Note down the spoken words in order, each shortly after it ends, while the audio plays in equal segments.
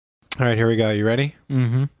All right, here we go. You ready?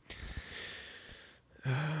 Mm-hmm.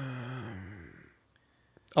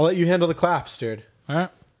 I'll let you handle the claps, dude. All right.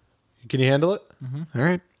 Can you handle it? Mm-hmm. All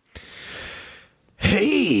right.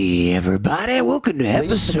 Hey, everybody. Welcome to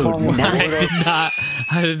episode 9.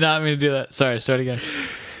 I did not mean to do that. Sorry, start again.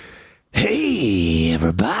 Hey,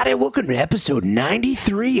 everybody. Welcome to episode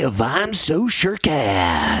 93 of I'm So Sure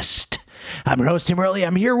Cast. I'm your host, Tim Early.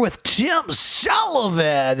 I'm here with Tim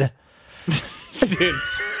Sullivan. Dude,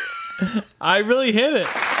 I really hit it.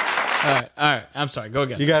 All right. I'm sorry. Go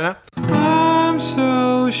again. You got it now? I'm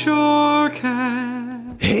so sure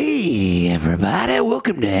cast. Hey, everybody.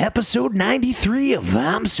 Welcome to episode 93 of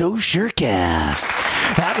I'm So Sure Cast.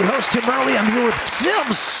 I'm your host, Tim Early. I'm here with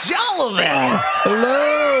Tim Sullivan.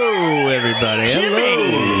 Hello, everybody.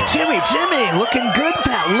 Hello. Timmy. Looking good,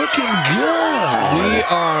 pal. Looking good. We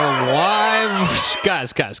are live.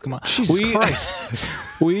 Guys, come on. Jesus Christ.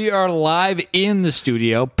 We are live in the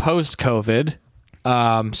studio post-COVID.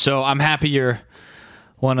 So I'm happy you're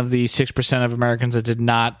one of the 6% of Americans that did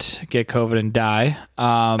not get COVID and die.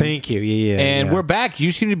 Thank you. Yeah. And we're back.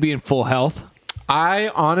 You seem to be in full health. I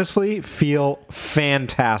honestly feel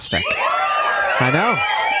fantastic. I know.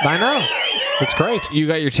 It's great. You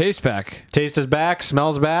got your taste back. Taste is back.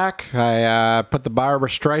 Smells back. I put the Barbra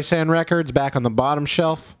Streisand records back on the bottom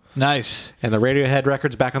shelf. Nice. And the Radiohead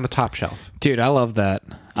records back on the top shelf. Dude, I love that.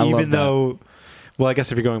 Even though, well, I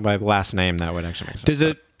guess if you're going by the last name, that would actually make sense. Does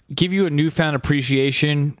it give you a newfound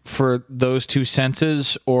appreciation for those two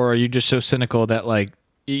senses, or are you just so cynical that like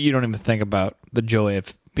you don't even think about the joy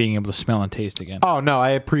of being able to smell and taste again? Oh no, I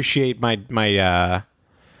appreciate my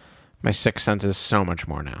sixth senses so much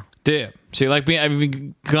more now. Damn. So you like being? Have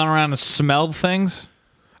you gone around and smelled things?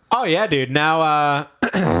 Oh yeah, dude. Now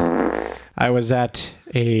I was at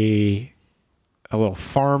a little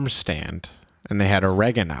farm stand and they had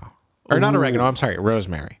oregano. Or not oregano, I'm sorry,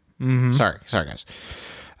 rosemary. Mm-hmm. Sorry guys.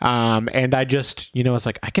 And I just, it's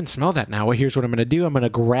like, I can smell that now. Well, here's what I'm going to do. I'm going to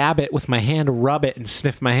grab it with my hand, rub it, and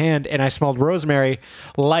sniff my hand. And I smelled rosemary.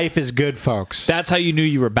 Life is good, folks. That's how you knew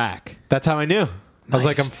you were back. That's how I knew. I was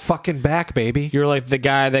like, I'm fucking back, baby. You're like the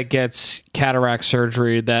guy that gets cataract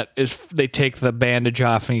surgery they take the bandage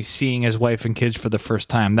off and he's seeing his wife and kids for the first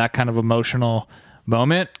time. That kind of emotional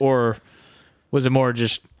moment? Or was it more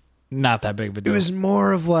just not that big of a deal? It was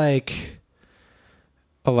more of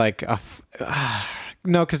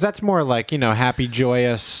no, because that's more like, happy,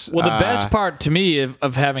 joyous. Well, the best part to me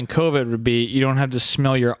of having COVID would be you don't have to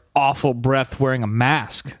smell your awful breath wearing a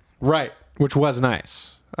mask. Right, which was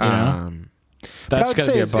nice. That's got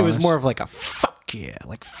to be a bonus. It was more of like a fuck yeah,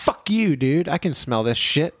 like fuck you, dude. I can smell this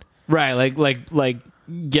shit. Right, like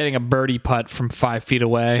getting a birdie putt from 5 feet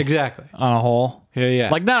away. Exactly. On a hole. Yeah.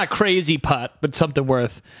 Like not a crazy putt, but something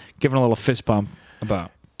worth giving a little fist bump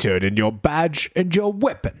about. Turn in your badge and your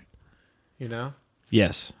weapon.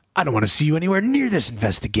 Yes. I don't want to see you anywhere near this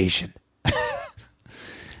investigation.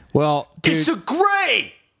 Well, dude, it's a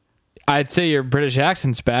great. I'd say your British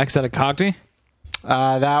accent's back. Is that a Cockney?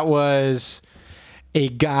 That was a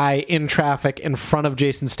guy in traffic in front of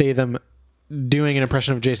Jason Statham doing an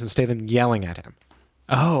impression of Jason Statham yelling at him.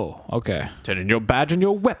 Oh, okay. Turn in your badge and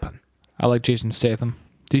your weapon. I like Jason Statham.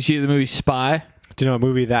 Do you see the movie Spy? Do you know what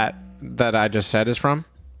movie that I just said is from?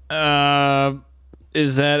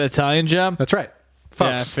 Is that Italian Job? That's right.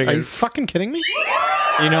 Folks, yeah, are you fucking kidding me?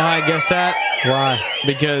 You know how I guessed that? Why?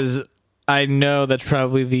 Because I know that's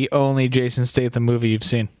probably the only Jason Statham movie you've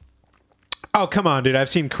seen. Oh, come on, dude. I've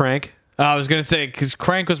seen Crank. I was going to say, because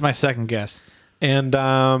Crank was my second guess. And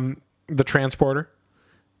The Transporter.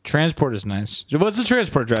 Transporter's nice. What's the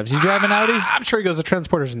Transporter drive? Is he driving Audi? I'm sure he goes, the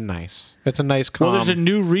Transporter's nice. It's a nice, calm. Well, there's a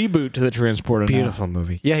new reboot to the Transporter beautiful now.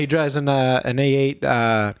 Movie. Yeah, he drives an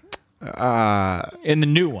A8. In the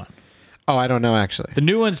new one. Oh, I don't know, actually. The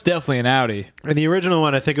new one's definitely an Audi. In the original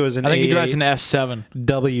one, I think it was an A8. I think he drives an S7.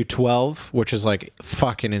 W12, which is like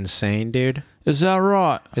fucking insane, dude. Is that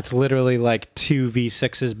right? It's literally like two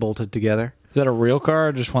V6s bolted together. Is that a real car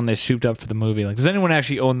or just one they souped up for the movie? Like, does anyone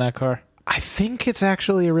actually own that car? I think it's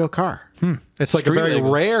actually a real car. It's like a very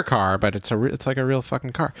rare car, but it's like a real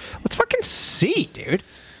fucking car. Let's fucking see, dude.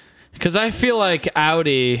 Because I feel like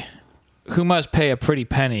Audi, who must pay a pretty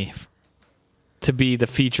penny to be the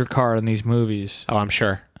feature car in these movies. Oh, I'm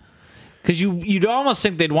sure. Because you'd almost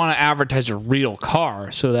think they'd want to advertise a real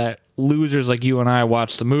car so that losers like you and I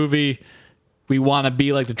watch the movie. We want to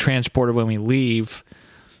be like the Transporter when we leave.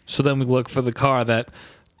 So then we look for the car that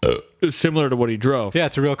is similar to what he drove. Yeah,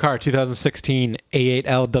 it's a real car. 2016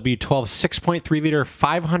 A8L W12, 6.3 liter,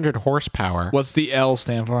 500 horsepower. What's the L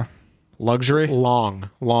stand for? Luxury? Long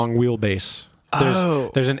wheelbase.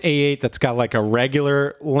 There's an A8 that's got like a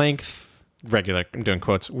regular length regular, I'm doing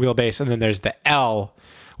quotes, wheelbase, and then there's the L,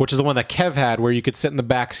 which is the one that Kev had, where you could sit in the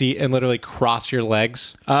back seat and literally cross your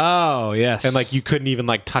legs, Oh, yes. and like you couldn't even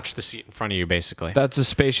like touch the seat in front of you, basically. That's a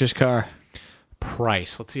spacious car.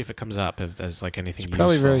 Price. Let's see if it comes up as like anything.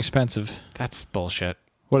 Probably useful. very expensive. That's bullshit.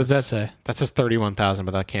 What does that say? That says 31,000,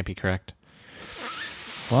 but that can't be correct.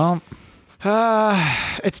 Well,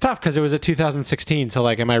 It's tough because it was a 2016. So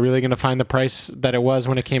like, am I really going to find the price that it was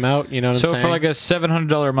when it came out? You know what I'm so saying? for like a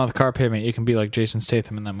 $700 a month car payment, you can be like Jason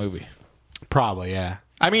Statham in that movie. Probably, yeah.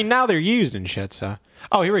 I mean, now they're used and shit. So,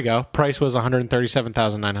 oh, here we go. Price was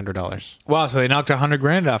 $137,900. Wow, so they knocked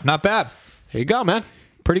 $100,000 off. Not bad. There you go, man.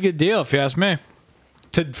 Pretty good deal, if you ask me.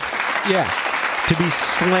 To be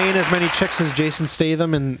slaying as many chicks as Jason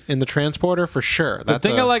Statham in the Transporter, for sure. The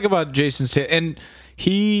thing I like about Jason Statham, and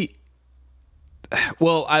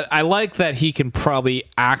I like that he can probably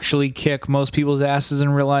actually kick most people's asses in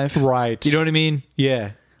real life. Right. You know what I mean?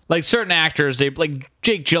 Yeah. Like certain actors, they like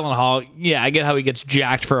Jake Gyllenhaal. Yeah, I get how he gets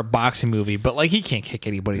jacked for a boxing movie, but like he can't kick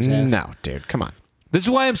anybody's ass. No, dude, come on. This is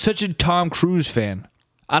why I'm such a Tom Cruise fan.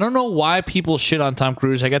 I don't know why people shit on Tom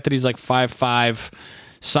Cruise. I get that he's like 5'5",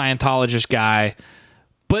 Scientologist guy.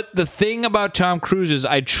 But the thing about Tom Cruise is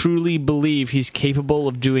I truly believe he's capable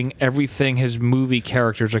of doing everything his movie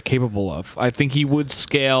characters are capable of. I think he would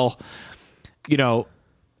scale, the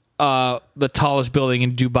tallest building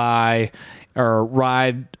in Dubai or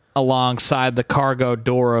ride alongside the cargo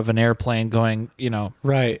door of an airplane going,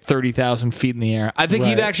 Right. 30,000 feet in the air. I think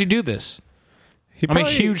he'd Right. actually do this. He I'm a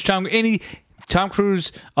huge Tom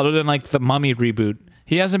Cruise, other than like the Mummy reboot,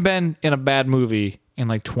 he hasn't been in a bad movie in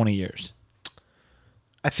like 20 years.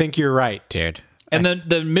 I think you're right, dude. And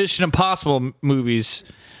the Mission Impossible movies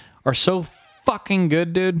are so fucking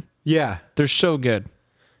good, dude. Yeah. They're so good.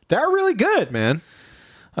 They're really good, man.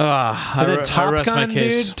 And then Top Gun,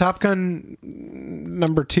 dude. Top Gun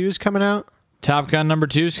number 2 is coming out. Top Gun number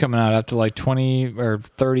 2 is coming out after like 20 or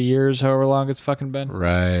 30 years, however long it's fucking been.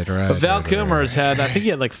 Right. But Val Kilmer has had, I think he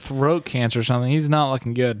had like throat cancer or something. He's not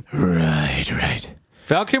looking good. Right.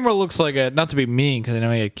 Val Kilmer looks like not to be mean because I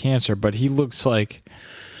know he had cancer, but he looks like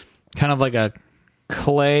kind of like a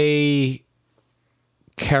clay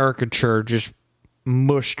caricature just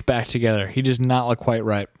mushed back together. He does not look quite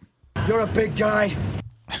right. You're a big guy.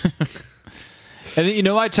 And you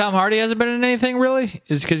know why Tom Hardy hasn't been in anything really?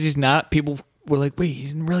 Is because he's not. People were like, wait,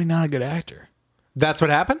 he's really not a good actor. That's what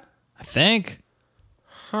happened? I think.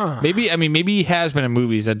 Huh. Maybe he has been in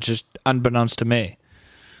movies that just unbeknownst to me.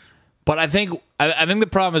 But I think the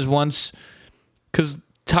problem is once, because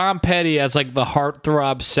Tom Petty as like the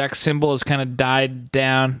heartthrob sex symbol has kind of died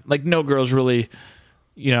down. Like no girls really,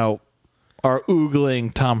 are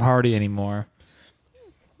oogling Tom Hardy anymore.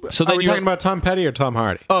 So Are we talking about Tom Petty or Tom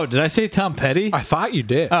Hardy? Oh, did I say Tom Petty? I thought you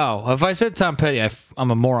did. Oh, if I said Tom Petty, I'm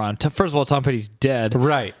a moron. First of all, Tom Petty's dead.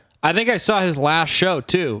 Right. I think I saw his last show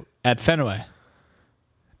too at Fenway.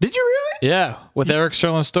 Did you really? Yeah, with Eric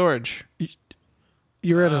Sterling Storage.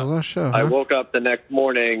 You were at his last show. I woke up the next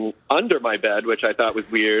morning under my bed, which I thought was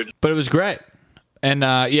weird. But it was great. And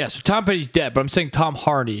so Tom Petty's dead, but I'm saying Tom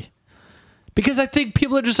Hardy. Because I think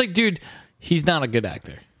people are just like, dude, he's not a good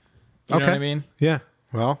actor. You know what I mean? Yeah.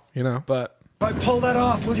 Well, But If I pull that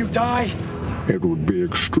off, will you die? It would be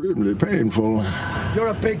extremely painful You're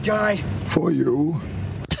a big guy. for you.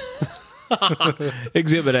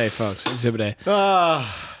 Exhibit A, folks. Exhibit A.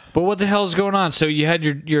 But what the hell is going on? So you had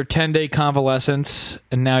your 10-day convalescence,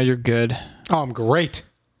 and now you're good. Oh, I'm great.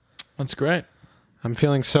 That's great. I'm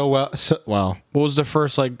feeling so well. What was the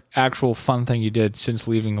first like actual fun thing you did since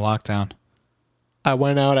leaving lockdown? I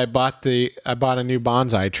went out. I bought a new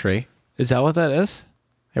bonsai tree. Is that what that is?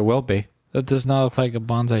 It will be. That does not look like a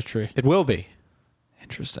bonsai tree. It will be.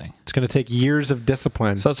 Interesting. It's going to take years of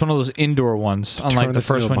discipline. So that's one of those indoor ones, unlike the this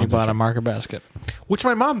first into a one you bonsai bought tree. at Market Basket. Which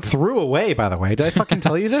my mom threw away, by the way. Did I fucking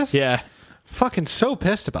tell you this? Yeah. Fucking so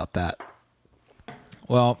pissed about that.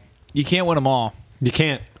 Well, you can't win them all. You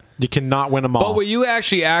can't. You cannot win them all. But were you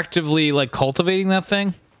actually actively like cultivating that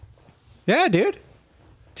thing? Yeah, dude.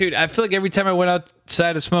 Dude, I feel like every time I went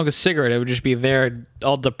outside to smoke a cigarette, it would just be there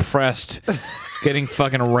all depressed, getting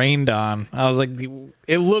fucking rained on. I was like,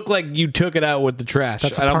 it looked like you took it out with the trash.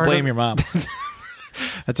 That's a I don't part blame of- your mom.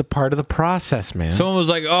 That's a part of the process, man. Someone was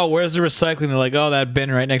like, oh, where's the recycling? They're like, oh, that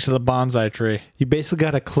bin right next to the bonsai tree. You basically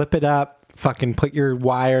got to clip it up, fucking put your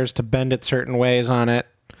wires to bend it certain ways on it,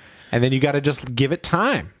 and then you got to just give it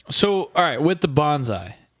time. So, all right, with the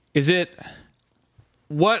bonsai, is it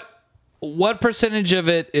what percentage of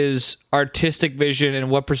it is artistic vision and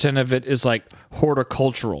what percent of it is like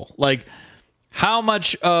horticultural? Like, how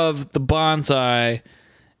much of the bonsai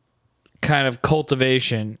kind of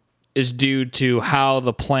cultivation is due to how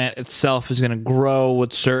the plant itself is going to grow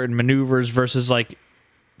with certain maneuvers versus like,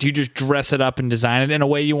 do you just dress it up and design it in a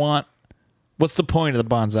way you want? What's the point of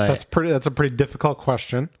the bonsai? That's a pretty difficult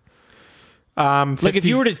question. Like if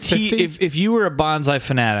you were to if you were a bonsai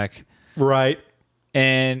fanatic, right,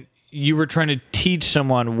 and you were trying to teach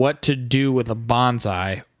someone what to do with a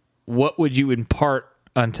bonsai, what would you impart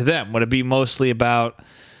unto them? Would it be mostly about,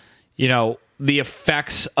 you know, the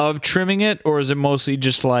effects of trimming it, or is it mostly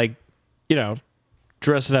just like, you know,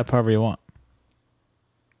 dress it up however you want?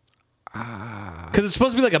 Because it's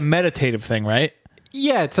supposed to be like a meditative thing, right?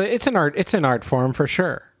 Yeah, it's an art form for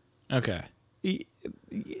sure. Okay.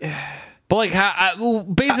 But like,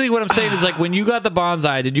 basically, what I'm saying is like, when you got the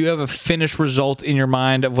bonsai, did you have a finished result in your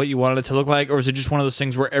mind of what you wanted it to look like, or is it just one of those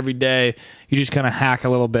things where every day you just kind of hack a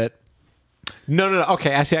little bit? No.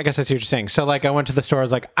 Okay, I see. I guess I see what you're saying. So like, I went to the store. I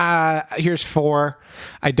was like, here's 4.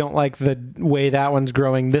 I don't like the way that one's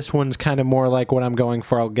growing. This one's kind of more like what I'm going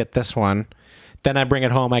for. I'll get this one. Then I bring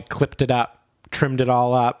it home. I clipped it up, trimmed it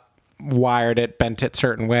all up, wired it, bent it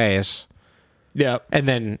certain ways. Yeah. And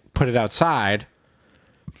then put it outside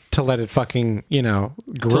to let it fucking, you know,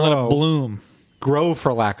 grow. To let it bloom. Grow,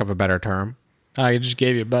 for lack of a better term. I just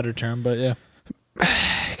gave you a better term, but yeah.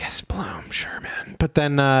 I guess bloom, sure, man. But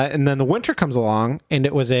then, and then the winter comes along, and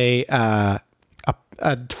it was a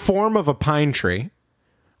form of a pine tree,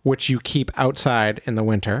 which you keep outside in the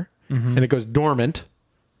winter, and it goes dormant,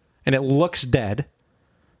 and it looks dead.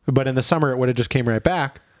 But in the summer, it would have just came right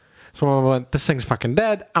back. So Mom went, this thing's fucking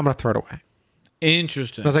dead. I'm going to throw it away.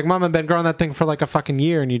 Interesting. I was like, Mom, I've been growing that thing for like a fucking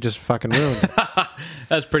year, and you just fucking ruined it.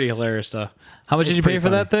 That's pretty hilarious, though. How much did you pay for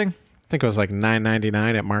that thing? I think it was like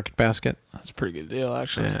 $9.99 at Market Basket. That's a pretty good deal,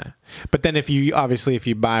 actually. Yeah. But then if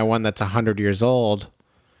you buy one that's 100 years old,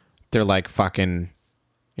 they're like fucking,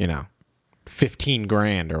 you know,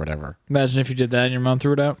 $15,000 or whatever. Imagine if you did that and your mom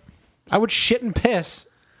threw it out. I would shit and piss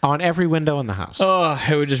on every window in the house. Oh,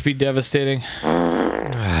 it would just be devastating.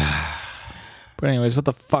 But anyways, what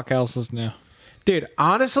the fuck else is new? Dude,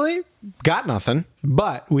 honestly, got nothing.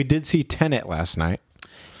 But we did see Tenet last night.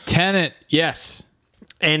 Tenet, yes.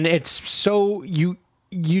 And it's so, you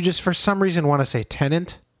just for some reason want to say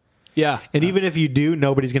Tenant. Yeah. And even if you do,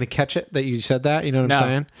 nobody's going to catch it that you said that. You know what I'm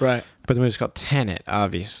saying? Right. But the movie's called Tenet,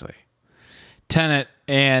 obviously. Tenet,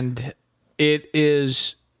 and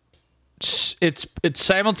it's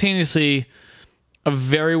simultaneously a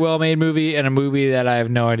very well-made movie and a movie that I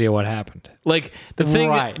have no idea what happened. Like, the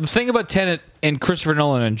thing about Tenet and Christopher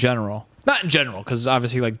Nolan in general, not in general, because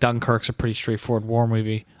obviously, like, Dunkirk's a pretty straightforward war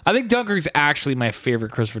movie. I think Dunkirk's actually my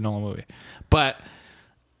favorite Christopher Nolan movie. But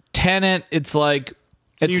Tenet, it's like...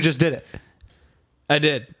 You just did it. I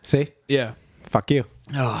did. See? Yeah. Fuck you.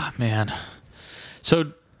 Oh, man.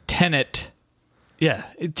 So, Tenet... Yeah,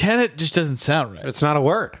 Tenet just doesn't sound right. It's not a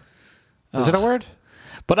word. Is it a word?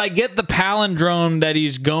 But I get the palindrome that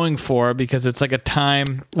he's going for because it's like a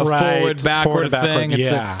forward, backward thing.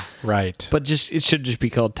 Yeah, right. But it should just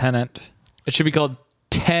be called Tenet. It should be called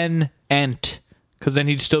Ten-ent, because then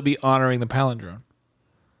he'd still be honoring the palindrome.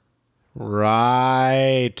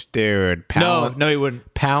 Right, dude. No, he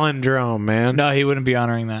wouldn't. Palindrome, man. No, he wouldn't be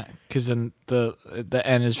honoring that because then the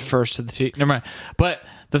N is first to the T. Never mind. But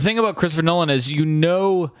the thing about Christopher Nolan is, you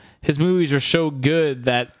know, his movies are so good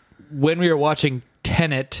that when we were watching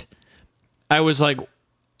Tenet, I was like,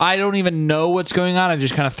 I don't even know what's going on. I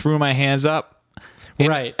just kind of threw my hands up.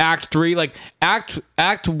 Right. Act 3, like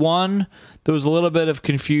Act 1, there was a little bit of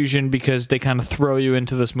confusion because they kind of throw you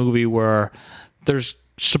into this movie where there's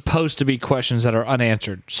supposed to be questions that are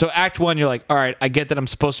unanswered. So Act 1, you're like, all right, I get that I'm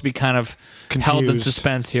supposed to be kind of held in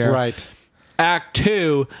suspense here. Right. Act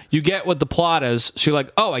 2, you get what the plot is. So you're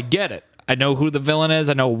like, oh, I get it. I know who the villain is.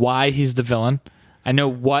 I know why he's the villain. I know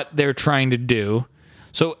what they're trying to do.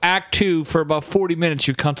 So Act 2, for about 40 minutes,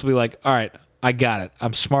 you're comfortably like, all right, I got it.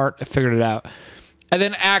 I'm smart. I figured it out. And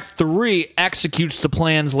then Act 3 executes the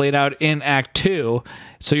plans laid out in Act 2.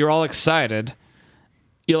 So you're all excited.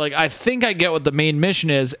 You're like, I think I get what the main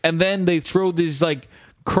mission is. And then they throw these like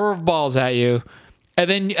curveballs at you. And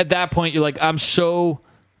then at that point, you're like, I'm so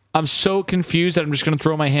confused that I'm just going to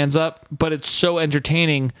throw my hands up. But it's so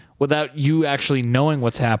entertaining without you actually knowing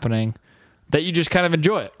what's happening that you just kind of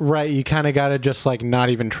enjoy it. Right. You kind of got to just like not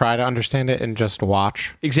even try to understand it and just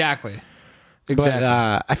watch. Exactly.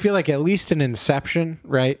 But I feel like at least in Inception,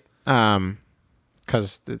 right?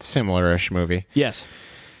 Because it's similar-ish movie. Yes.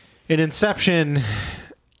 In Inception,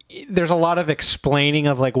 there's a lot of explaining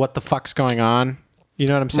of like what the fuck's going on. You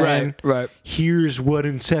know what I'm saying? Right. Here's what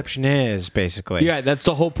Inception is, basically. Yeah, that's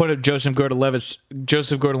the whole point of Joseph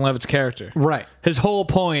Gordon-Levitt's character. Right. His whole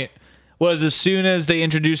point was, as soon as they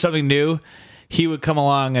introduce something new, he would come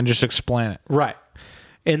along and just explain it. Right.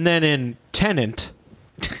 And then in Tenet,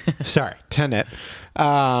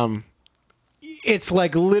 it's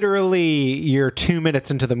like literally you're 2 minutes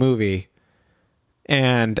into the movie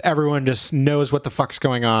and everyone just knows what the fuck's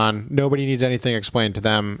going on. Nobody needs anything explained to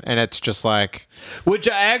them. And it's just like... Which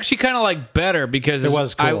I actually kind of like better because it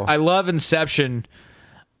was cool. I love Inception.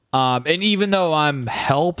 And even though I'm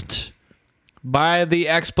helped by the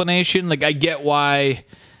explanation, like I get why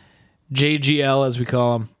JGL, as we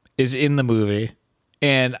call him, is in the movie.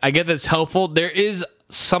 And I get that's helpful. There is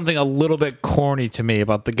something a little bit corny to me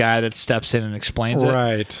about the guy that steps in and explains it.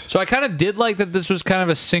 Right. So I kind of did like that this was kind of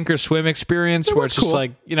a sink or swim experience where it's just cool.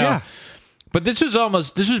 like, Yeah. But this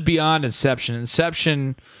was beyond Inception.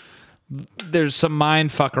 Inception, there's some mind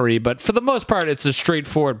fuckery, but for the most part, it's a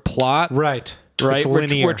straightforward plot. Right. Right? It's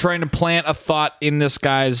linear. We're trying to plant a thought in this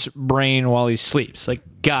guy's brain while he sleeps. Like,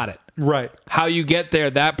 got it. Right. How you get there,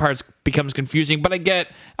 that part becomes confusing. But I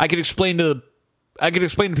could explain to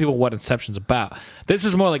people what Inception's about. This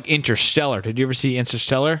is more like Interstellar. Did you ever see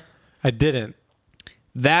Interstellar? I didn't.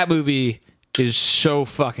 That movie is so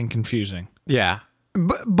fucking confusing. Yeah.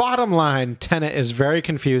 Bottom line, Tenet is very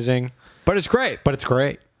confusing, But it's great. but it's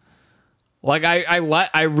great. Like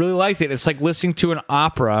I really liked it. It's like listening to an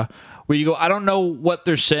opera where you go, I don't know what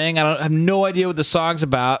they're saying. I have no idea what the song's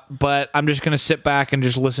about, but I'm just going to sit back and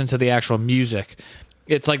just listen to the actual music.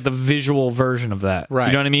 It's like the visual version of that. Right.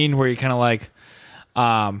 You know what I mean? Where you kind of like,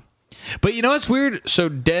 but you know what's weird? So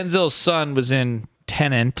Denzel's son was in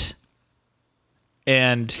Tenet,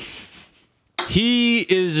 and he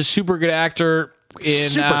is a super good actor. He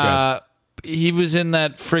was in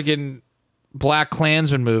that freaking Black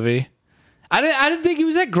Klansman movie. I didn't think he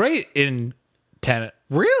was that great in Tenet.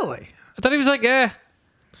 Really? I thought he was like, I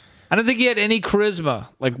didn't think he had any charisma,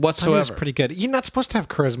 like He whatsoever. was pretty good. You're not supposed to have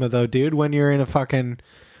charisma, though, dude, when you're in a fucking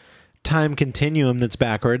time continuum that's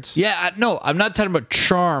backwards. Yeah, no, I'm not talking about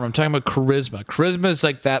charm. I'm talking about charisma. Charisma is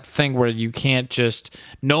like that thing where you can't just,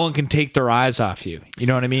 no one can take their eyes off you. You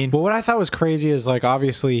know what I mean? But what I thought was crazy is, like,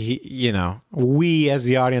 obviously, we as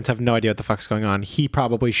the audience have no idea what the fuck's going on. He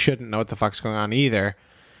probably shouldn't know what the fuck's going on either.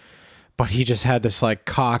 But he just had this, like,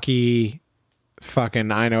 cocky,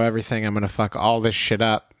 fucking, I know everything, I'm going to fuck all this shit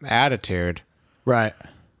up attitude. Right.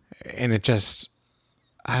 And it just,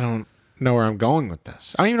 I don't know where I'm going with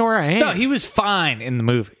this. I don't even know where I am. No, he was fine in the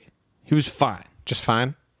movie. He was fine. Just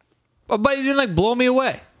fine? But he didn't, like, blow me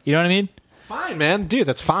away. You know what I mean? Fine, man. Dude,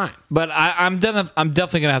 that's fine. But I'm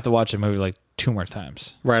definitely going to have to watch the movie, like, 2 more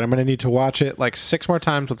times. Right, I'm going to need to watch it, like, 6 more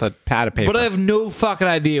times with a pad of paper. But I have no fucking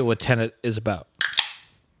idea what Tenet is about.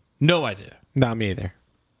 No idea. Not me either.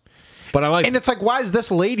 But I like And it's like, why is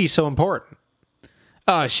this lady so important?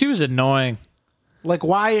 Oh, she was annoying. Like,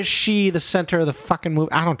 why is she the center of the fucking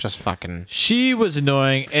movie? I don't just fucking... She was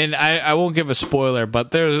annoying, and I won't give a spoiler,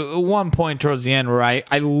 but there's one point towards the end where I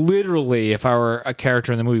literally, if I were a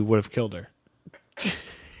character in the movie, would have killed her.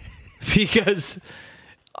 Because,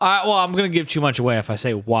 I'm going to give too much away if I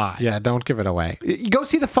say why. Yeah, don't give it away. You go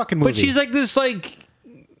see the fucking movie. But she's like this, like,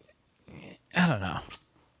 I don't know.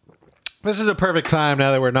 This is a perfect time,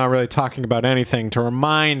 now that we're not really talking about anything, to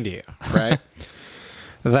remind you, right,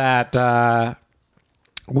 that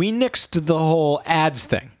we nixed the whole ads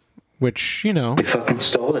thing, which, We fucking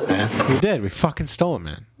stole it, man. we did. We fucking stole it,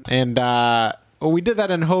 man. And we did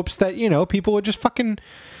that in hopes that, people would just fucking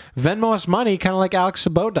Venmo us money, kind of like Alex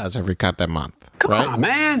Sabot does every goddamn month. Come on,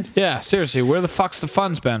 man. Yeah, seriously, where the fuck's the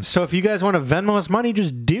funds been? So if you guys want to Venmo us money,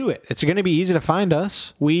 just do it. It's going to be easy to find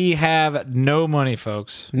us. We have no money,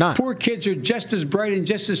 folks. None. Poor kids are just as bright and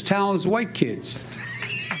just as talented as white kids.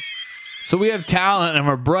 So we have talent and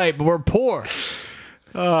we're bright, but we're poor.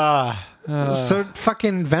 So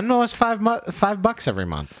fucking Venmo us $5 every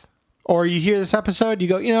month. Or you hear this episode, you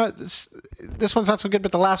go, this one's not so good,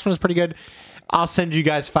 but the last one is pretty good. I'll send you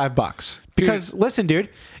guys $5. Because listen, dude,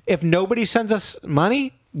 if nobody sends us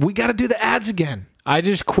money, we got to do the ads again. I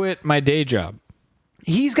just quit my day job.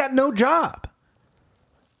 He's got no job.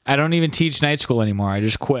 I don't even teach night school anymore. I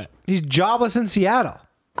just quit. He's jobless in Seattle.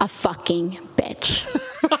 A fucking bitch.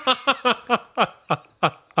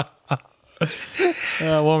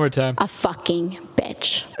 One more time. A fucking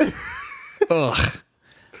bitch. Ugh.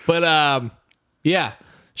 But yeah.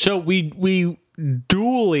 So we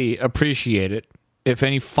duly appreciate it if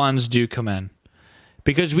any funds do come in,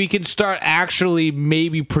 because we can start actually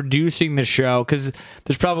maybe producing the show, because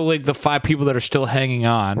there's probably like the 5 people that are still hanging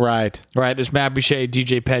on. Right. There's Matt Boucher,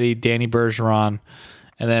 DJ Petty, Danny Bergeron,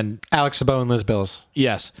 and then Alex Sabot and Liz Bills.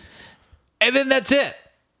 yes, and then that's it.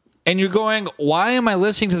 And you're going, why am I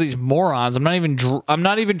listening to these morons? I'm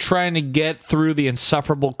not even trying to get through the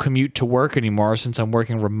insufferable commute to work anymore since I'm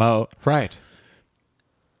working remote. Right.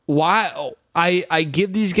 why I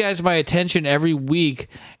give these guys my attention every week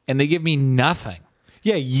and they give me nothing.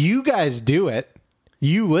 Yeah, you guys do it.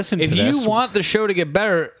 You listen to If this. you want the show to get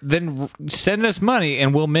better, then send us money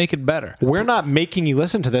and we'll make it better. We're not making you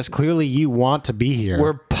listen to this. Clearly, you want to be here.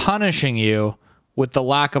 We're punishing you with the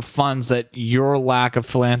lack of funds that your lack of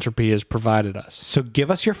philanthropy has provided us. So give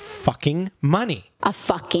us your fucking money. A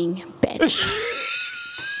fucking bitch.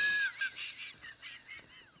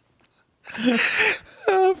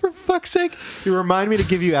 Oh, for fuck's sake. You remind me to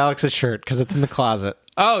give you Alex's shirt because it's in the closet.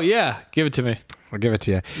 Oh, yeah. Give it to me. I'll give it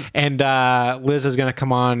to you. And Liz is going to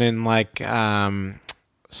come on in like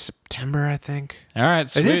September, I think. All right.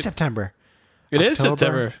 Sweet. It is September. It is October.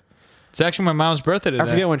 September. It's actually my mom's birthday today. I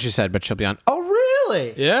forget when she said, but she'll be on. Oh,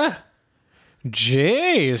 really? Yeah.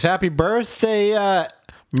 Jeez. Happy birthday,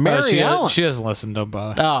 Mary she Ellen. doesn't listen. Don't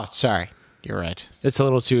bother. Oh, sorry. You're right. It's a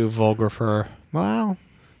little too vulgar for her. Well,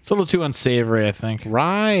 It's a little too unsavory, I think.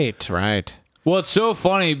 right. Well, it's so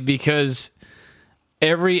funny because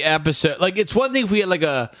every episode, like, it's one thing if we had like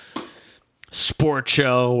a sports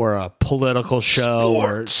show or a political show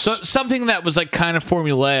or something that was like kind of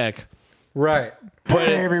formulaic. Right.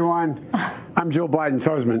 Hey, everyone. I'm Joe Biden's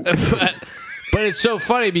husband. But it's so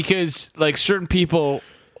funny because like certain people,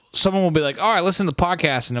 someone will be like, "Oh, I listened to the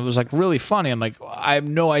podcast and it was like really funny." I'm like, I have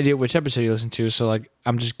no idea which episode you listened to, so like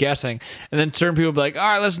I'm just guessing. And then certain people will be like, "Oh,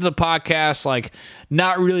 I listened to the podcast, like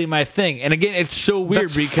not really my thing." And again, it's so weird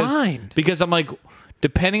That's because fine. I'm like,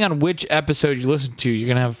 depending on which episode you listen to, you're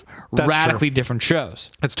gonna have That's radically true. different shows.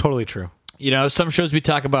 That's totally true. You know, some shows we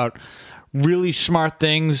talk about really smart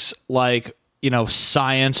things like, you know,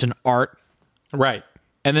 science and art. Right.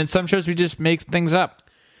 And then some shows we just make things up.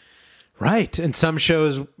 Right. And some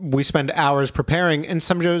shows we spend hours preparing, and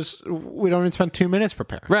some shows we don't even spend 2 minutes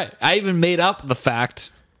preparing. Right. I even made up the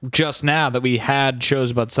fact just now that we had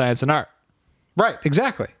shows about science and art. Right.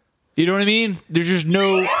 Exactly. You know what I mean? There's just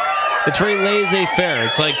no. It's very laissez-faire.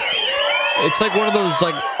 It's like one of those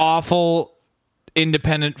like awful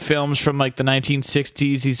independent films from like the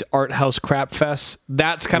 1960s. These art house crap fests.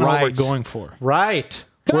 That's kind of what we're Right. going for. Right.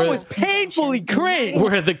 painfully cringe.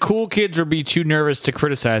 Where the cool kids will be too nervous to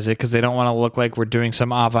criticize it because they don't want to look like we're doing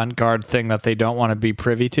some avant-garde thing that they don't want to be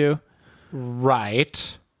privy to.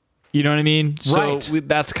 Right. You know what I mean? Right. So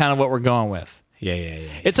that's kind of what we're going with. Yeah.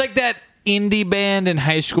 It's like that indie band in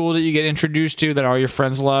high school that you get introduced to that all your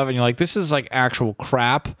friends love, and you're like, this is like actual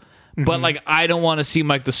crap. But like, I don't want to seem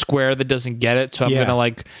like the square that doesn't get it, so I'm Yeah. gonna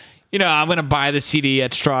like, you know, I'm gonna buy the CD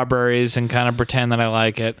at Strawberries and kind of pretend that I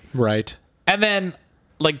like it. Right. And then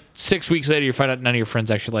like 6 weeks later, you find out none of your friends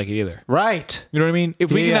actually like it either. Right. You know what I mean?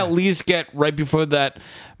 If we Yeah. can at least get right before that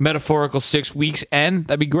metaphorical 6 weeks end,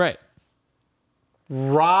 that'd be great.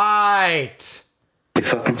 Right. You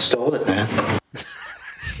fucking stole it, man.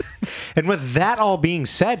 And with that all being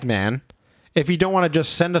said, man, if you don't want to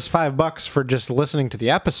just send us $5 for just listening to the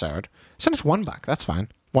episode, send us $1. That's fine.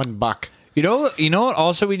 $1. You know what?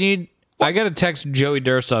 Also, we need. I got to text Joey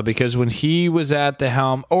Dursa because when he was at the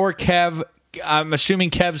helm, or Kev, I'm assuming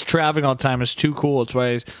Kev's traveling all the time. It's too cool. That's why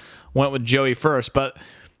I went with Joey first. But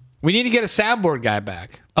we need to get a soundboard guy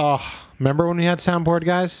back. Oh, remember when we had soundboard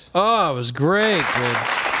guys? Oh, it was great, dude.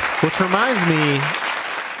 Which reminds me,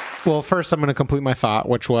 well, first I'm going to complete my thought,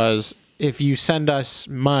 which was if you send us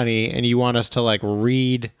money and you want us to like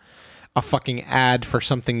read a fucking ad for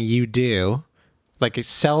something you do, like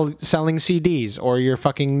selling CDs or your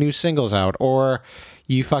fucking new singles out, or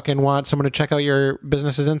you fucking want someone to check out your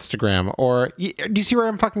business's Instagram, or do you see where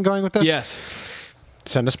I'm fucking going with this? Yes.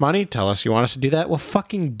 Send us money. Tell us you want us to do that. We'll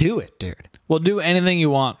fucking do it, dude. We'll do anything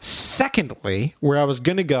you want. Secondly, where I was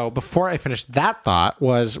going to go before I finished that thought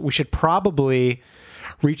was we should probably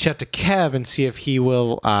reach out to Kev and see if he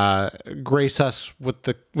will grace us with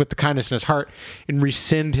the kindness in his heart and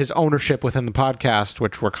rescind his ownership within the podcast,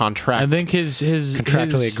 which we're I think his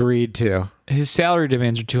contractually agreed to. His salary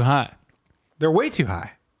demands are too high. They're way too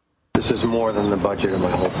high. This is more than the budget of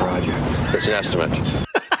my whole project. It's an estimate.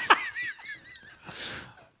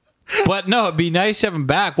 But no, it'd be nice to have him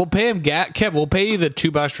back. We'll pay him Kev, we'll pay you the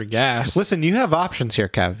 $2 for gas. Listen, you have options here,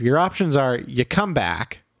 Kev. Your options are you come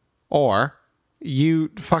back or you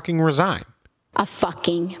fucking resign. A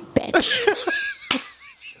fucking bitch.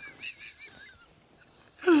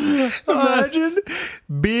 Imagine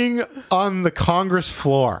being on the Congress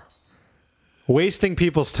floor, wasting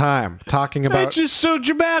people's time talking about It's just so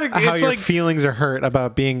dramatic. how It's your like feelings are hurt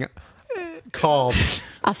about being called.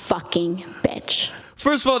 A fucking bitch.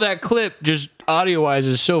 First of all, that clip, just audio-wise,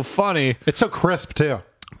 is so funny. It's so crisp too.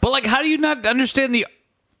 But, like, how do you not understand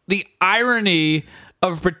the irony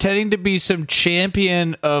of pretending to be some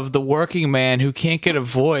champion of the working man who can't get a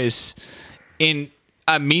voice in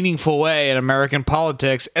a meaningful way in American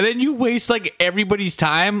politics, and then you waste like everybody's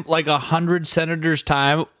time, like 100 senators'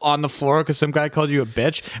 time on the floor because some guy called you a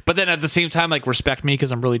bitch, but then at the same time, like, respect me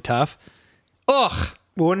because I'm really tough. Ugh.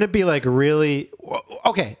 Wouldn't it be like really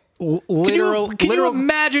okay? Literal. Can you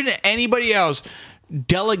imagine anybody else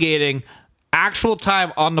delegating actual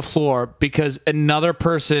time on the floor because another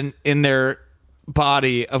person in their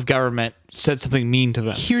body of government said something mean to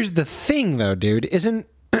them? Here's the thing, though, dude. Isn't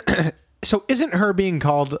her being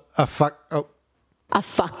called a fucking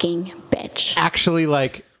bitch. actually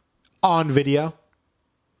like on video?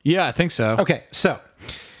 Yeah, I think so. Okay, so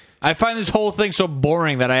I find this whole thing so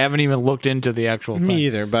boring that I haven't even looked into the actual thing. me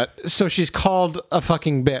either. But so she's called a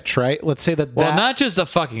fucking bitch, right? Let's say that. Well, not just a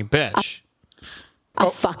fucking bitch. A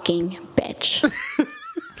fucking bitch.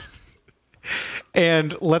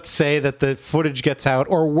 And let's say that the footage gets out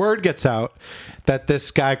or word gets out that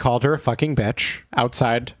this guy called her a fucking bitch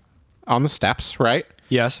outside on the steps, right?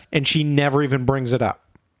 Yes. And she never even brings it up.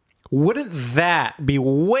 Wouldn't that be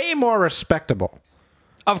way more respectable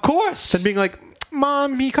Of course. than being like,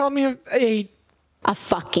 Mom, he called me A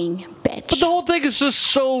fucking bitch. But the whole thing is just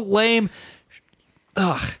so lame.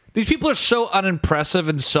 Ugh. These people are so unimpressive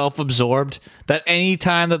and self-absorbed that any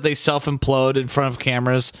time that they self-implode in front of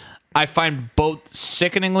cameras, I find both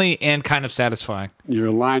sickeningly and kind of satisfying. You're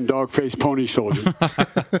a lying dog-faced pony soldier.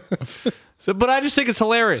 But I just think it's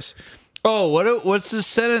hilarious. Oh, what's the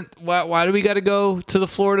Senate? Why do we got to go to the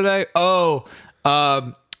floor today? Oh,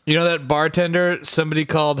 you know that bartender? Somebody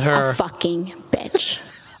called her A fucking bitch.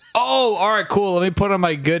 Oh, all right, cool. Let me put on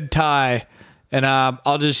my good tie, and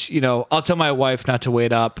I'll just, I'll tell my wife not to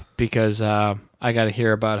wait up because I got to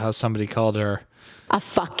hear about how somebody called her A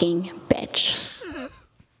fucking bitch.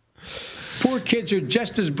 Poor kids are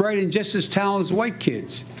just as bright and just as talented as white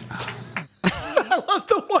kids. I love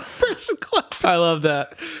the one person clap. I love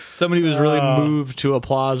that. Somebody was really moved to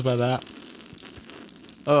applause by that.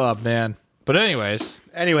 Oh, man. But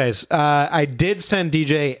anyways, I did send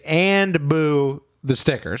DJ and Boo the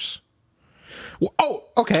stickers. Oh,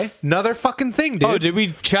 okay. Another fucking thing, dude. oh, did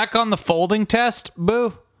we check on the folding test,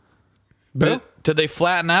 Boo? Boo? Did they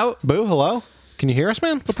flatten out? Boo, hello? Can you hear us,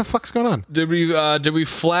 man? What the fuck's going on? Did we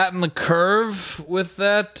flatten the curve with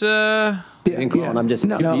that? I'm just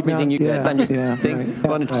everything you guys. I'm just think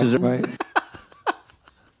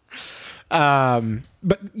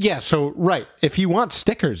But yeah, so right. If you want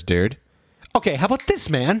stickers, dude. Okay, how about this,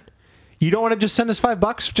 man? You don't want to just send us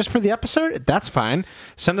 $5 just for the episode? That's fine.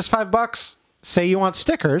 Send us $5. Say you want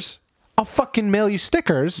stickers. I'll fucking mail you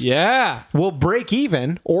stickers. Yeah. We'll break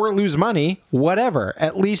even or lose money, whatever.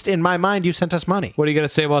 At least in my mind, you sent us money. What are you gonna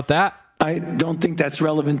say about that? I don't think that's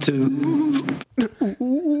relevant to.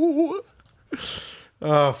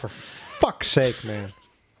 Oh, for fuck's sake, man.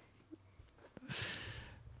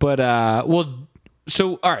 But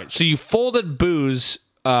so all right. So you folded Boo's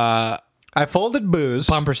I folded Boo's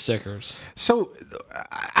bumper stickers. So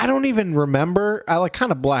I don't even remember. I kind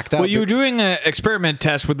of blacked out. Well, you were doing an experiment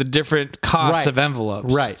test with the different costs Right. of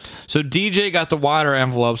envelopes. Right. So DJ got the wider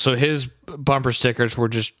envelope, so his bumper stickers were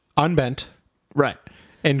just unbent right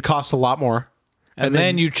and cost a lot more. And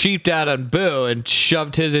then you cheaped out on Boo and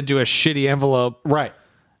shoved his into a shitty envelope. Right.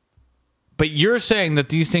 But you're saying that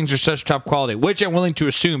these things are such top quality, which I'm willing to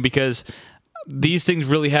assume because these things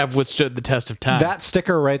really have withstood the test of time. That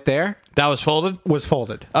sticker right there that was folded? Was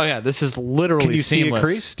folded. Oh, yeah. This is literally Can you seamless. see a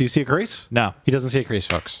crease? Do you see a crease? No. He doesn't see a crease,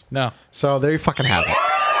 folks. No. So there you fucking have it.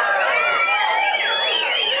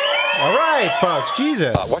 All right, folks.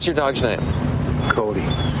 Jesus. What's your dog's name? Cody.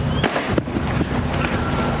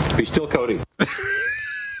 He's still Cody.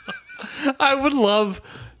 I would love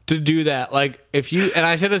to do that. Like, if you, and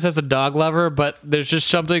I say this as a dog lover, but there's just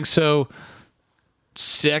something so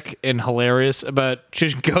sick and hilarious about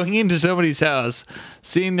just going into somebody's house,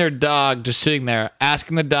 seeing their dog just sitting there,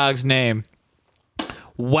 asking the dog's name,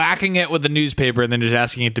 whacking it with the newspaper, and then just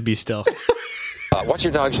asking it to be still. What's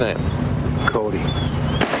your dog's name? Cody.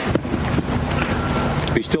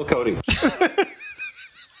 He's still Cody.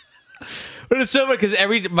 But it's so funny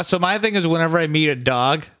because so my thing is whenever I meet a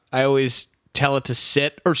dog, I always tell it to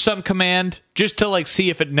sit or some command just to like see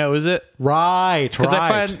if it knows it. Right, Because I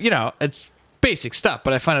find, it's basic stuff,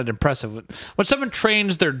 but I find it impressive. When someone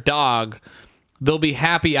trains their dog, they'll be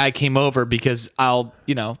happy I came over because I'll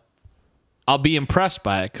be impressed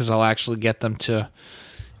by it because I'll actually get them to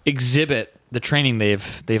exhibit the training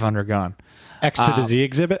they've undergone. X to the Z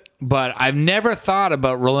exhibit. But I've never thought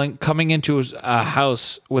about coming into a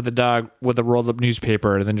house with a dog with a rolled up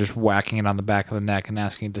newspaper and then just whacking it on the back of the neck and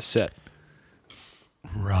asking it to sit.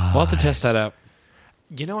 Right. We'll have to test that out.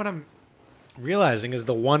 You know what I'm realizing is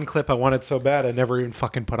the one clip I wanted so bad I never even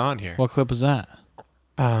fucking put on here. What clip was that?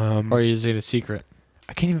 Or is it a secret?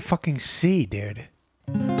 I can't even fucking see, dude.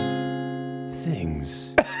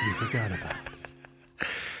 Things you forgot about.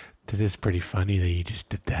 That is pretty funny that you just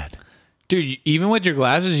did that. Dude, even with your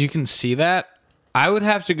glasses, you can see that. I would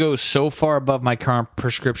have to go so far above my current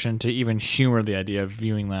prescription to even humor the idea of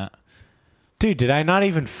viewing that. Dude, did I not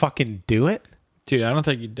even fucking do it? Dude, I don't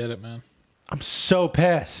think you did it, man. I'm so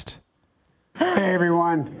pissed. Hey,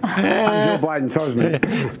 everyone. I'm Joe Biden's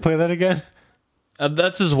husband. Play that again.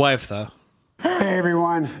 That's his wife, though. Hey,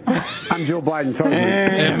 everyone. I'm Joe Biden's husband.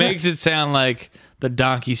 It makes it sound like the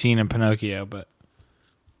donkey scene in Pinocchio, but...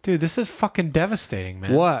 Dude, this is fucking devastating,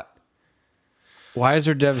 man. What? Why is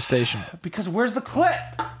there devastation? Because where's the clip?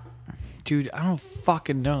 Dude, I don't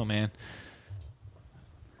fucking know, man.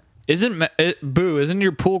 Boo, isn't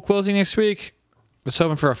your pool closing next week? Let's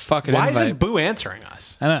hoping for a fucking Why invite. isn't Boo answering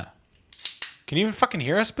us? I know. Can you even fucking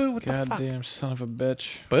hear us, Boo? What the fuck? Goddamn son of a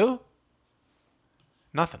bitch. Boo?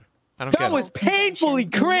 Nothing. I don't get That was it. painfully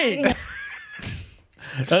cringe.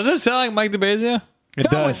 Does it sound like Mike DeBazio? It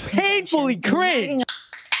That was painfully cringe.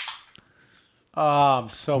 Oh, I'm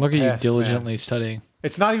so Look at you pissed, diligently man. studying.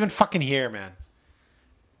 It's not even fucking here, man.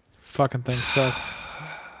 Fucking thing sucks.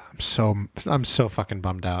 I'm so fucking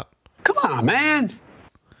bummed out. Come on, man.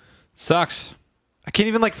 Sucks. I can't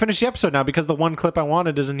even like finish the episode now because the one clip I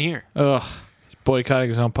wanted isn't here. Ugh. He's boycotting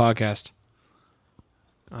his own podcast.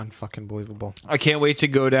 Unfucking believable. I can't wait to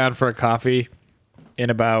go down for a coffee in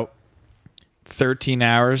about 13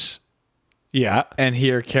 hours Yeah. and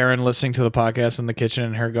hear Karen listening to the podcast in the kitchen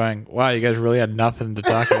and her going, wow, you guys really had nothing to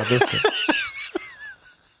talk about this day.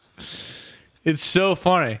 It's so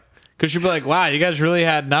funny. Because she'll be like, wow, you guys really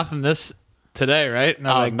had nothing this today, right? And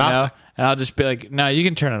I'm like, no. nothing. And I'll just be like, no, you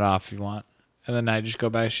can turn it off if you want. And then I just go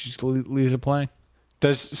back. She just leaves it playing.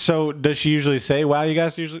 Does she usually say, wow, you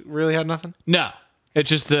guys usually really had nothing? No. It's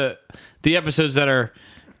just the episodes that are,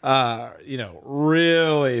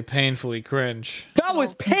 really painfully cringe. That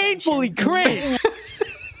was painfully cringe.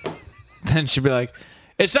 Then she'd be like,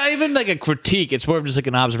 it's not even like a critique. It's more of just like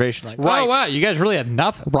an observation. Like, Right. oh, wow, you guys really had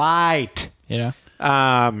nothing. Right. You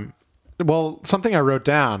know? Well, something I wrote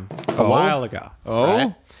down a while ago.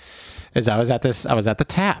 Oh? Is I was at the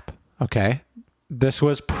tap. Okay. This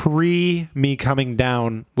was pre me coming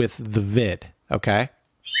down with the vid. Okay.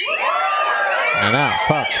 I know.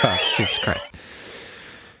 Folks. Jesus Christ.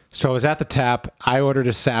 So I was at the tap. I ordered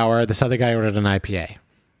a sour. This other guy ordered an IPA.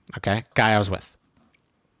 Okay. Guy I was with.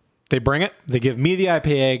 They bring it. They give me the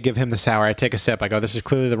IPA, give him the sour. I take a sip. I go, this is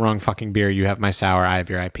clearly the wrong fucking beer. You have my sour. I have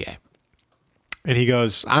your IPA. And he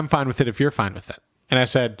goes, I'm fine with it if you're fine with it. And I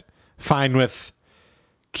said, fine with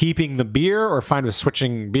keeping the beer or fine with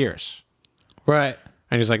switching beers? Right.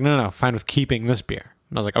 And he's like, no, fine with keeping this beer.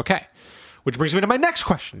 And I was like, okay. Which brings me to my next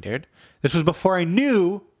question, dude. This was before I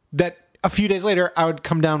knew that a few days later I would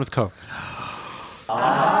come down with COVID.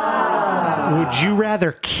 Would you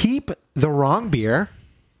rather keep the wrong beer?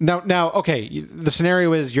 Now, okay, the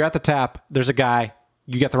scenario is you're at the tap, there's a guy,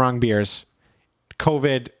 you get the wrong beers,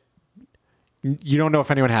 COVID, you don't know if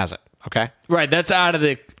anyone has it, okay? Right. That's out of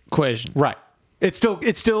the equation. Right. It's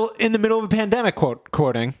still in the middle of a pandemic, I'm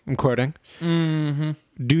quoting. Mm-hmm.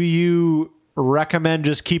 Do you recommend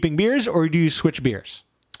just keeping beers or do you switch beers?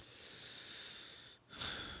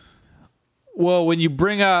 Well, when you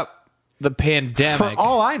bring up the pandemic. For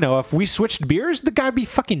all I know, if we switched beers, the guy'd be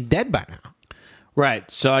fucking dead by now. Right.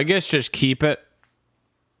 So I guess just keep it.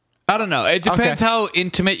 I don't know. It depends how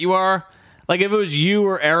intimate you are. Like if it was you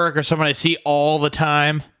or Eric or someone I see all the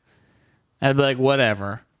time, I'd be like,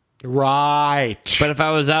 whatever. Right. But if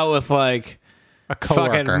I was out with like A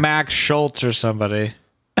coworker. fucking Max Schultz or somebody,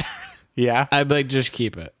 Yeah. I'd be like, just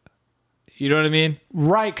keep it. You know what I mean?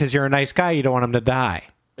 Right, because you're a nice guy. You don't want him to die.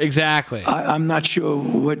 Exactly. I'm not sure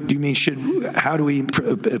what you mean. How do we?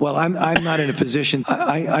 Well, I'm not in a position.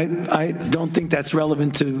 I don't think that's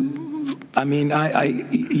relevant to. I mean,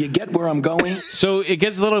 you get where I'm going. So it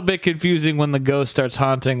gets a little bit confusing when the ghost starts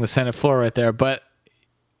haunting the Senate floor right there. But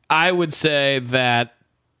I would say that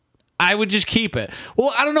I would just keep it.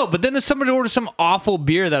 Well, I don't know. But then if somebody orders some awful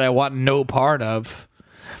beer that I want no part of,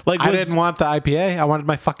 like I didn't want the IPA. I wanted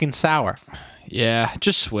my fucking sour. Yeah,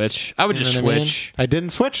 just switch. I would just know what I mean? switch. I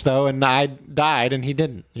didn't switch though, and I died, and he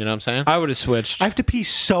didn't. You know what I'm saying? I would have switched. I have to pee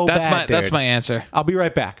so That's bad. That's dude. my answer. I'll be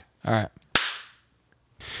right back. All right.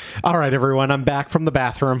 All right, everyone. I'm back from the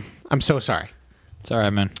bathroom. I'm so sorry. It's all right,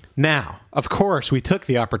 man. Now, of course, we took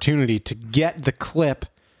the opportunity to get the clip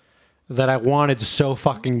that I wanted so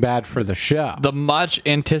fucking bad for the show. The much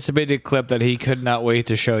anticipated clip that he could not wait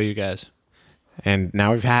to show you guys. And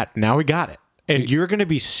now we got it. And you're going to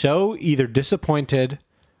be so either disappointed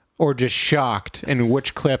or just shocked in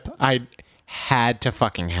which clip I had to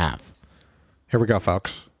fucking have. Here we go,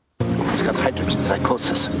 folks. He's got hydrogen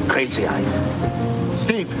psychosis. Crazy eye.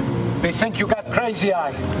 Steve, they think you got crazy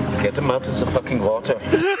eye. Get him out of the fucking water.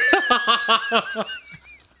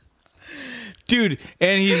 Dude,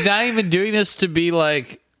 and he's not even doing this to be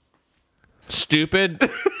like stupid.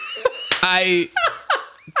 I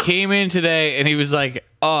came in today and he was like,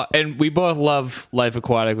 oh, and we both love Life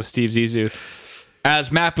Aquatic with Steve Zissou,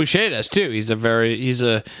 as Matt Boucher does too. He's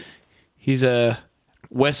a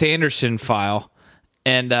Wes Anderson file,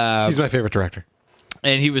 and He's my favorite director.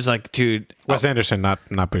 and he was like, dude, Wes Anderson, not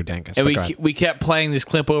Budankus. and we kept playing this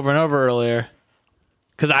clip over and over earlier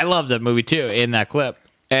because I loved that movie too in that clip,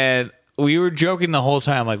 and we were joking the whole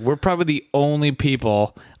time, like we're probably the only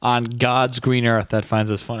people on God's green earth that finds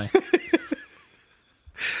this funny.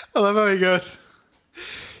 I love how he goes,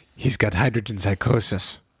 he's got hydrogen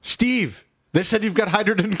psychosis. Steve, they said you've got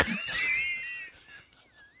hydrogen.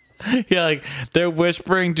 Yeah, like they're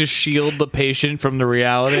whispering to shield the patient from the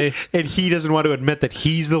reality. And he doesn't want to admit that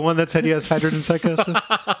he's the one that said he has hydrogen psychosis.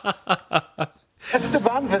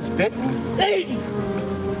 Esteban was bitten. Hey!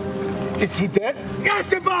 Is he dead?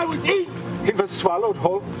 Esteban was eaten. He was swallowed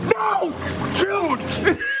whole. No! Dude!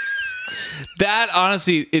 That,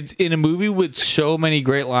 honestly, it's in a movie with so many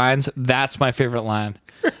great lines, that's my favorite line.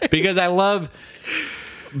 Because I love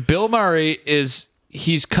Bill Murray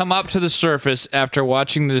he's come up to the surface after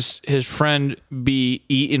watching his friend be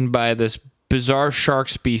eaten by this bizarre shark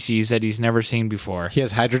species that he's never seen before. He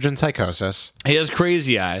has hydrogen psychosis. He has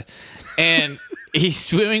crazy eye. And he's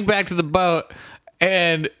swimming back to the boat,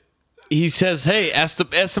 and he says, hey,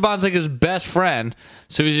 Esteban's like his best friend.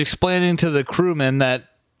 So he's explaining to the crewman that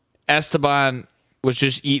Esteban was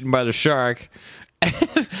just eaten by the shark.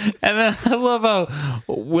 And then I love how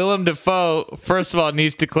Willem Dafoe, first of all,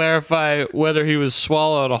 needs to clarify whether he was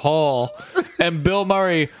swallowed whole. And Bill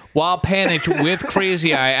Murray, while panicked with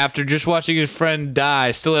crazy eye after just watching his friend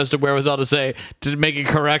die, still has the wherewithal to make a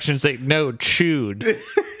correction and say, no, chewed.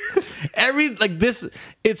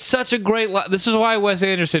 It's such a great line. This is why Wes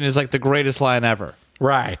Anderson is like the greatest line ever.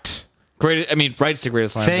 Right. Writes the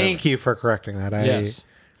greatest line ever. Thank you for correcting that. Yes.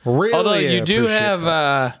 Really, although you do appreciate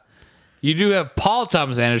have you do have Paul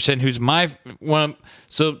Thomas Anderson, who's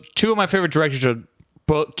so two of my favorite directors are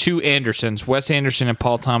both two Andersons, Wes Anderson and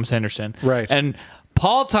Paul Thomas Anderson. Right. And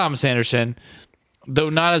Paul Thomas Anderson,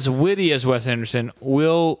 though not as witty as Wes Anderson,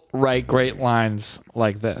 will write great lines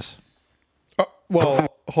like this. Well,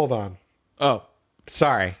 hold on. Oh,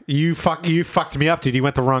 sorry. You fucked me up, dude. You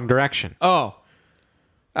went the wrong direction. Oh.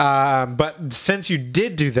 But since you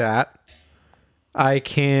did do that, I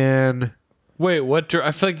can. Wait, what?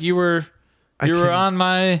 I feel like you were on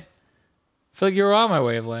my. I feel like you were on my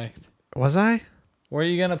wavelength. Was I? Were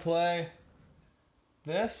you gonna play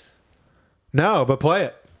this? No, but play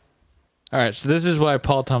it. All right, so this is why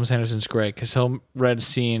Paul Thomas Anderson's great, because he'll read a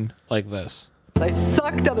scene like this. I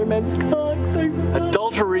sucked other men's cocks.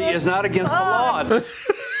 Adultery is not against the law.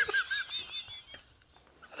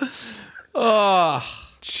 Oh,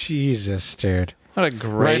 Jesus, dude. what a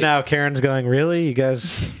great. Right now, Karen's going, really? You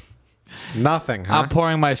guys. Nothing, huh? I'm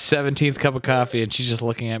pouring my 17th cup of coffee, and she's just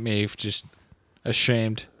looking at me, just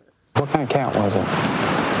ashamed. What kind of cat was it?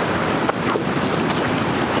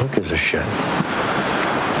 Who gives a shit?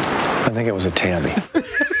 I think it was a Tammy.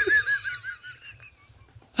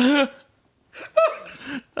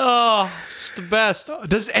 Oh, it's the best.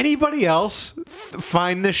 Does anybody else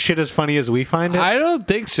find this shit as funny as we find it? I don't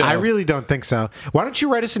think so. I really don't think so. Why don't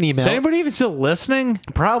you write us an email? Is anybody even still listening?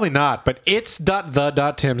 Probably not, but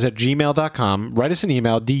it's.the.tims@gmail.com. Write us an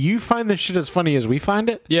email. Do you find this shit as funny as we find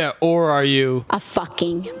it? Yeah, or are you a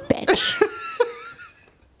fucking bitch?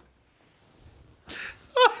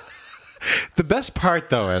 The best part,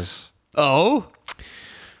 though, is...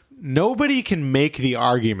 Nobody can make the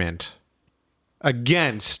argument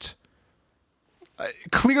against...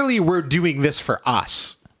 clearly, we're doing this for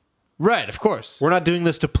us. Right, of course. We're not doing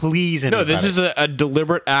this to please anybody. No, this is a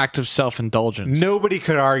deliberate act of self-indulgence. Nobody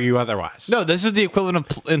could argue otherwise. No, this is the equivalent of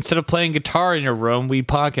instead of playing guitar in your room, we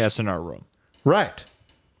podcast in our room. Right.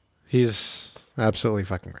 He's absolutely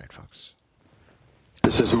fucking right, folks.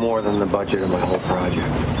 This is more than the budget of my whole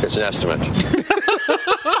project. It's an estimate.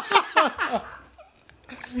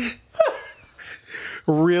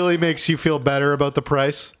 Really makes you feel better about the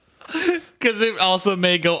price? Because it also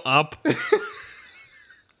may go up.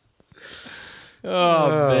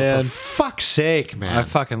 Oh, man. For fuck's sake, man. I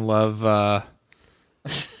fucking love... can't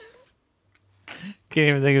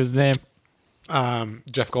even think of his name.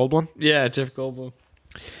 Jeff Goldblum? Yeah, Jeff Goldblum.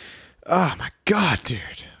 Oh, my God, dude.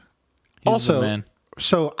 He's also, the man.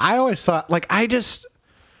 So I always thought, like,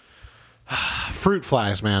 fruit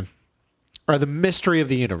flies, man. are the mystery of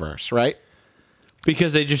the universe, right?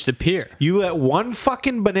 Because they just appear. You let one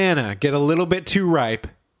fucking banana get a little bit too ripe,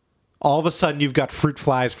 all of a sudden you've got fruit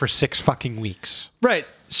flies for 6 fucking weeks. Right.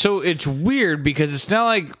 So it's weird because it's not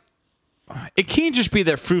like it can't just be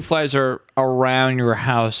that fruit flies are around your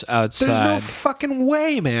house outside. There's no fucking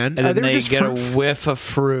way, man. And then they get a whiff of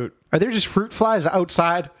fruit. Are there just fruit flies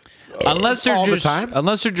outside? Unless they're all just the time?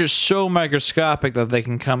 unless they're just so microscopic that they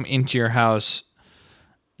can come into your house,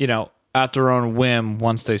 at their own whim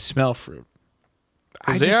once they smell fruit.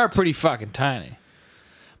 Because they are pretty fucking tiny.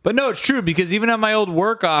 But no, it's true because even at my old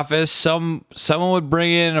work office, someone would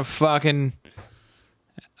bring in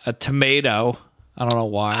a tomato. I don't know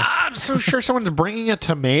why. I'm so sure someone's bringing a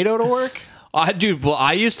tomato to work. Dude, well,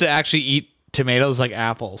 I used to actually eat tomatoes like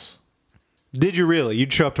apples. Did you really?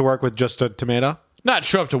 You'd show up to work with just a tomato? Not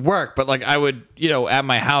show up to work, but like I would, at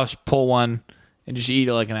my house, pull one and just eat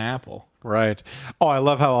it like an apple. Right. Oh, I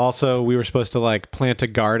love how also we were supposed to like plant a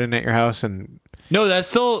garden at your house and... No, that's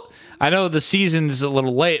still... I know the season's a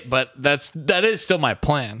little late, but that is still my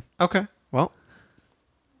plan. Okay. Well...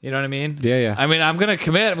 You know what I mean? Yeah. I mean, I'm going to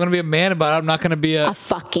commit. I'm going to be a man about it. I'm not going to be a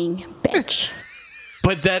fucking bitch.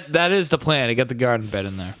 But that is the plan, to get the garden bed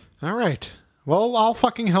in there. All right. Well, I'll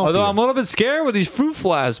fucking help Although you. I'm a little bit scared with these fruit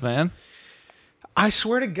flies, man. I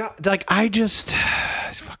swear to God, like these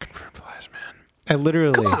fucking fruit flies, man. I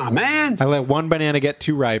literally... Come on, man. I let one banana get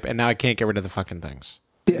too ripe, and now I can't get rid of the fucking things.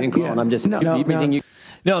 I'm just repeating you.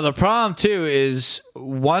 No, the problem, too, is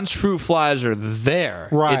once fruit flies are there,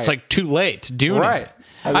 right. It's like too late to do right. anything.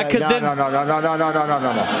 Because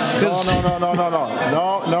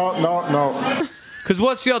No. Because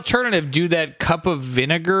what's the alternative? Do that cup of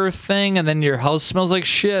vinegar thing, and then your house smells like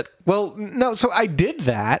shit? Well, no. So I did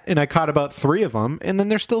that, and I caught about 3 of them, and then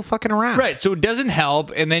they're still fucking around. Right. So it doesn't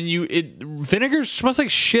help, and then vinegar smells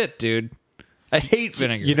like shit, dude. I hate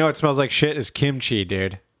vinegar. You know what smells like shit is kimchi,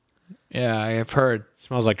 dude. Yeah, I have heard. It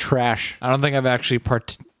smells like trash. I don't think I've actually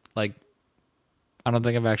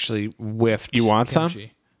whiffed. You want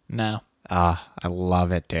kimchi. some? No. I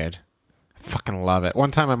love it, dude. I fucking love it.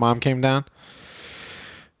 One time my mom came down,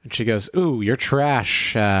 and she goes, "Ooh, your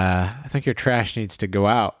trash. I think your trash needs to go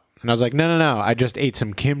out." And I was like, No. I just ate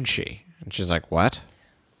some kimchi. And she's like, "What?"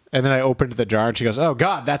 And then I opened the jar, and she goes, "Oh,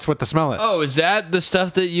 God, that's what the smell is." Oh, is that the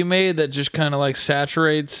stuff that you made that just kind of like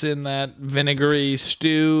saturates in that vinegary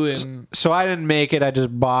stew? And so I didn't make it. I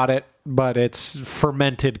just bought it, but it's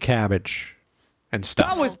fermented cabbage and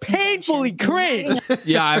stuff. That was painfully cringe.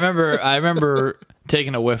 Yeah, I remember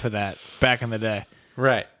taking a whiff of that back in the day.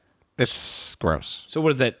 Right. It's gross. So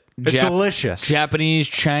what is that? It's delicious. Japanese,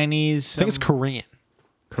 Chinese? I think it's Korean.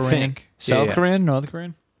 Korean? I think. South Yeah. Korean? North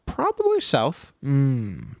Korean? Probably South.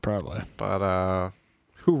 Probably. But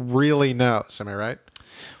who really knows? Am I right?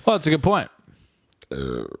 Well, that's a good point.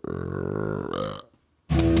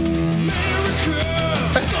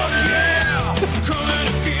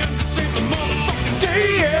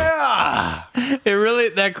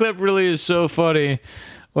 That clip really is so funny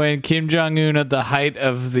when Kim Jong-un at the height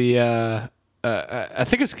of the I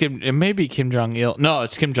think it's it may be Kim Jong-il. No,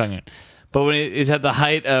 it's Kim Jong-un. But when he's at the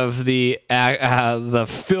height of the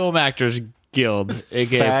Film Actors Guild,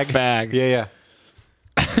 aka FAG. Yeah.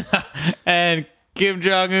 And Kim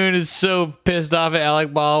Jong-un is so pissed off at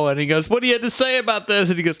Alec Baldwin. He goes, "What do you have to say about this?"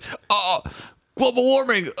 And he goes, "Oh, global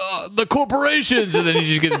warming, the corporations." And then he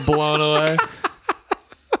just gets blown away.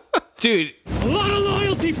 Dude, a lot of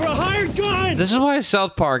loyalty for a hired gun. This is why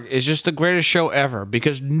South Park is just the greatest show ever,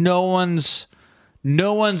 because no one's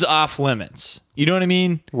off limits. You know what I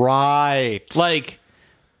mean? Right. Like,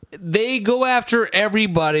 they go after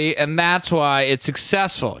everybody, and that's why it's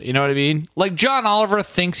successful. You know what I mean? Like, John Oliver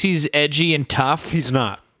thinks he's edgy and tough. He's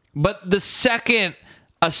not. But the second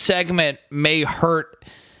a segment may hurt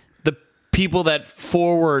the people that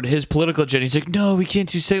forward his political agenda, he's like, "No, we can't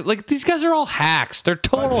do say." Like, these guys are all hacks. They're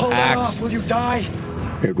total hacks. Will you die?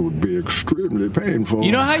 It would be extremely painful.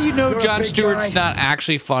 You know how you know You're a Jon big Stewart's guy. not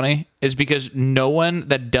actually funny is because no one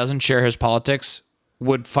that doesn't share his politics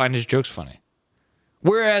would find his jokes funny.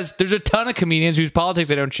 Whereas there's a ton of comedians whose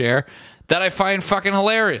politics I don't share that I find fucking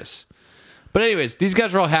hilarious. But anyways, these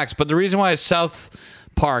guys are all hacks. But the reason why South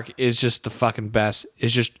Park is just the fucking best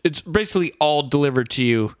is just it's basically all delivered to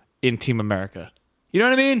you in Team America. You know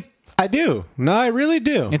what I mean? I do. No, I really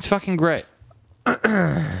do. It's fucking great.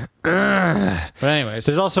 But anyways,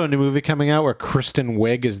 There's also a new movie coming out where Kristen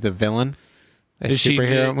Wiig is the villain. A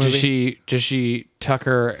superhero movie. Does she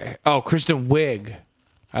Tucker? Oh, Kristen Wiig.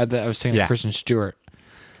 I was thinking Kristen Stewart.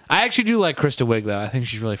 I actually do like Kristen Wiig though. I think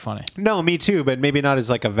she's really funny. No, me too, but maybe not as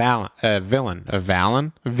like a villain. A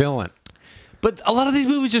villain. But a lot of these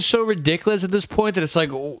movies are so ridiculous at this point that it's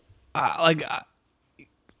like,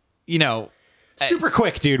 Super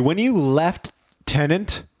quick, dude. When you left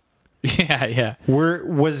Tenant, yeah.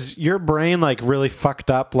 was your brain like really fucked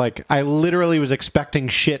up? Like I literally was expecting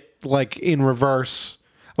shit like in reverse.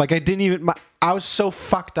 Like I was so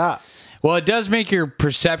fucked up. Well, it does make your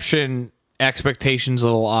perception expectations a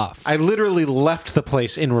little off. I literally left the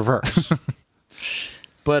place in reverse.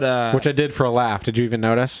 But which I did for a laugh. Did you even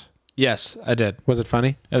notice? Yes, I did. Was it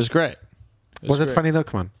funny? It was great. Was it funny though?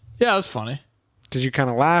 Come on. Yeah, it was funny. Did you kind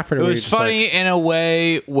of laugh? Or it was funny in a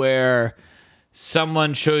way where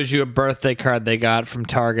someone shows you a birthday card they got from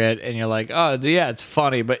Target and you're like, oh, yeah, it's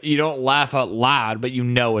funny. But you don't laugh out loud, but you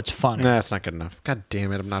know it's funny. Nah, that's not good enough. God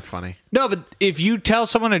damn it, I'm not funny. No, but if you tell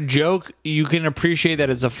someone a joke, you can appreciate that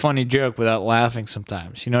it's a funny joke without laughing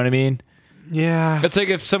sometimes. You know what I mean? Yeah. It's like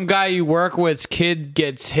if some guy you work with's kid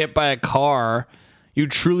gets hit by a car, you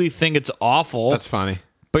truly think it's awful. That's funny.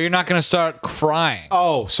 But you're not going to start crying.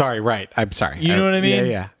 Oh, sorry. Right. I'm sorry. You know what I mean?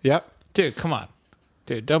 Yeah. Yep. Dude, come on.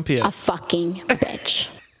 Dude, don't be a fucking bitch.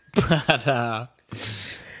 But,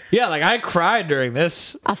 yeah, like I cried during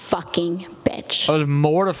this. A fucking bitch. I was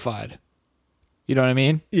mortified. You know what I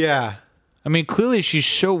mean? Yeah. I mean, clearly she's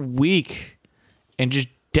so weak and just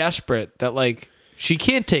desperate that, like, she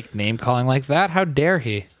can't take name calling like that. How dare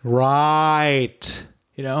he? Right.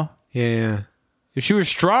 You know? Yeah. If she was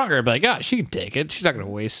stronger, I'd be like, she can take it. She's not going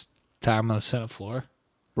to waste time on the Senate floor.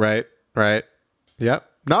 Right. Yep.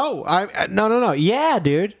 No. No. Yeah,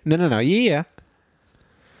 dude. No. Yeah.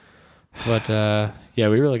 But, yeah,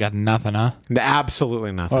 we really got nothing, huh?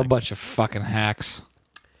 Absolutely nothing. What a bunch of fucking hacks.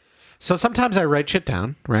 So sometimes I write shit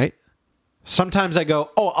down, right? Sometimes I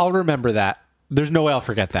go, I'll remember that. There's no way I'll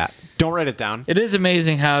forget that. Don't write it down. It is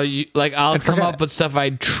amazing how I'll come up with stuff I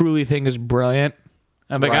truly think is brilliant.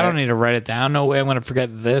 I'm like, I don't need to write it down. No way I'm going to forget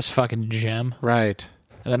this fucking gem. Right.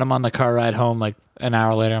 And then I'm on the car ride home like an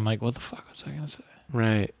hour later. I'm like, what the fuck was I going to say?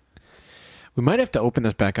 Right. We might have to open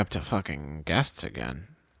this back up to fucking guests again.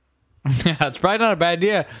 Yeah, it's probably not a bad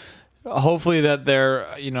idea. Hopefully that their,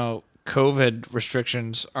 COVID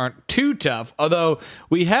restrictions aren't too tough. Although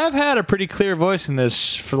we have had a pretty clear voice in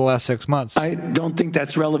this for the last 6 months. I don't think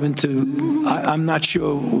that's relevant to. I'm not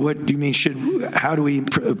sure what you mean. How do we?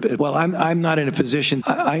 Well, I'm not in a position.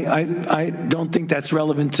 I don't think that's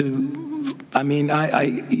relevant to. I mean,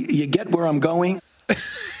 you get where I'm going.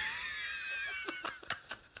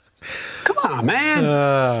 Come on, man.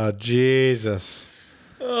 Oh, Jesus.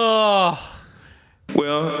 Oh.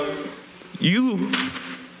 Well, you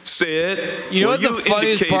said... You know what the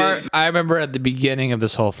funniest part? I remember at the beginning of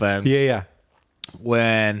this whole thing. Yeah.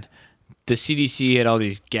 When the CDC had all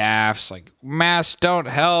these gaffes, like, masks don't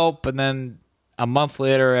help, and then a month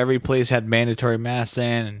later, every place had mandatory masks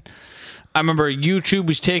in. And I remember YouTube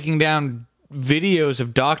was taking down videos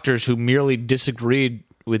of doctors who merely disagreed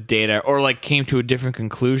with data or, like, came to a different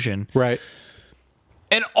conclusion. Right.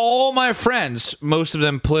 And all my friends, most of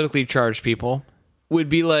them politically charged people, would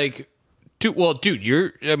be like, dude,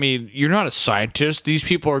 you're not a scientist. These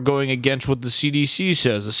people are going against what the CDC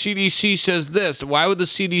says. The CDC says this. Why would the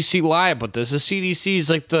CDC lie about this? The CDC is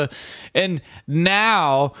like and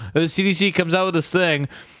now the CDC comes out with this thing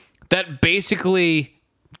that basically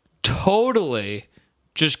totally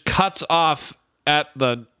just cuts off at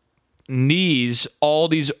the knees all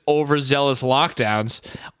these overzealous lockdowns.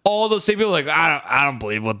 All those same people are like, I don't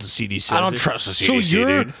believe what the CDC says. I don't trust the CDC,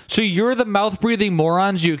 dude. So you're the mouth-breathing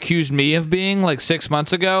morons you accused me of being like 6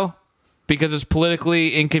 months ago because it's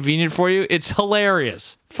politically inconvenient for you? It's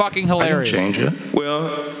hilarious. Fucking hilarious. I didn't change it.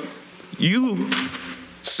 Well, you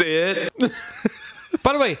said...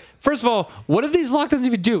 By the way, first of all, what did these lockdowns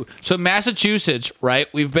even do? So Massachusetts, right?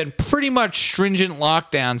 We've been pretty much stringent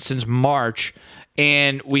lockdown since March.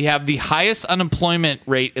 And we have the highest unemployment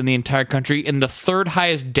rate in the entire country and the third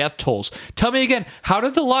highest death tolls. Tell me again, how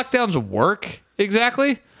did the lockdowns work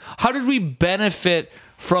exactly? How did we benefit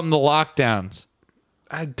from the lockdowns?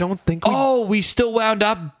 I don't think we still wound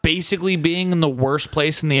up basically being in the worst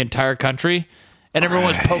place in the entire country. And everyone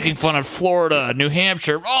was poking fun at Florida, New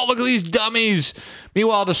Hampshire. Oh, look at these dummies.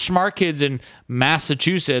 Meanwhile, the smart kids in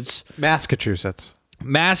Massachusetts.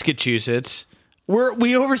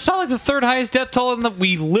 We oversaw like the third highest death toll, and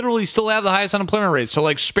we literally still have the highest unemployment rate. So,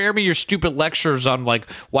 like, spare me your stupid lectures on like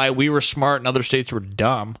why we were smart and other states were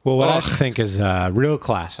dumb. Well, what I think is real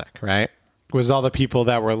classic, right, was all the people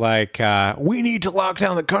that were like, "We need to lock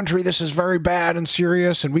down the country. This is very bad and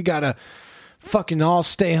serious, and we gotta fucking all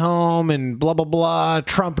stay home and blah blah blah.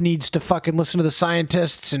 Trump needs to fucking listen to the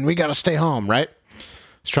scientists, and we gotta stay home, right?"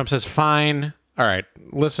 So Trump says, "Fine, all right,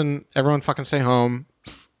 listen, everyone, fucking stay home.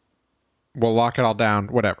 We'll lock it all down,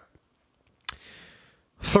 whatever."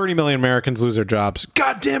 30 million Americans lose their jobs.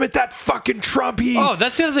 God damn it, that fucking Trump. Oh,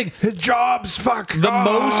 that's the other thing. His jobs, fuck. The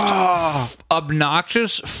most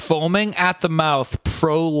obnoxious, foaming at the mouth,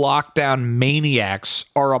 pro-lockdown maniacs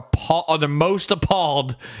are the most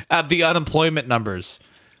appalled at the unemployment numbers.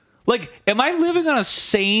 Like, am I living on a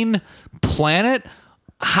sane planet?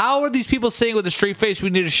 How are these people saying with a straight face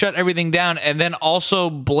we need to shut everything down, and then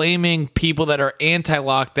also blaming people that are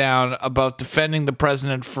anti-lockdown about defending the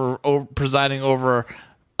president for presiding over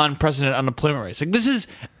unprecedented unemployment rates? Like, this is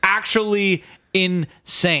actually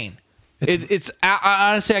insane. It's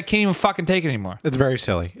honestly, I can't even fucking take it anymore. It's very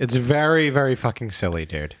silly. It's very, very fucking silly,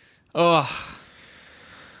 dude. Ugh.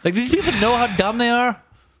 Like, these people know how dumb they are.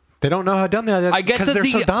 They don't know how dumb they are because they're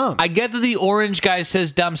so dumb. I get that the orange guy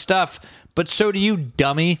says dumb stuff, but so do you,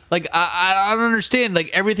 dummy. Like, I don't understand.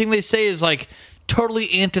 Like, everything they say is, like,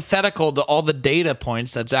 totally antithetical to all the data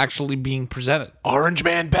points that's actually being presented. Orange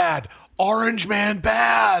man bad. Orange man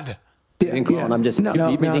bad. I'm just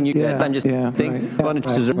everything you get. I'm just think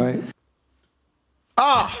right.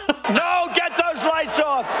 No, get those lights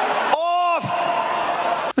off!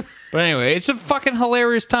 Off! But anyway, it's a fucking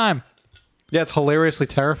hilarious time. Yeah, it's hilariously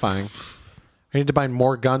terrifying. I need to buy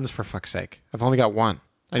more guns, for fuck's sake. I've only got one.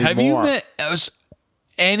 I need Have more. you met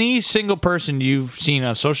any single person you've seen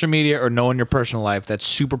on social media or know in your personal life that's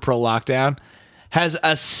super pro lockdown? Has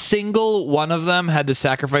a single one of them had to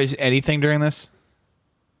sacrifice anything during this?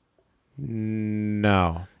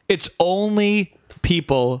 No. It's only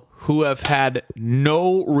people who have had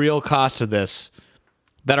no real cost to this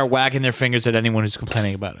that are wagging their fingers at anyone who's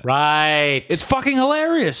complaining about it. Right. It's fucking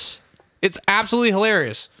hilarious. It's absolutely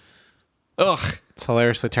hilarious. Ugh. It's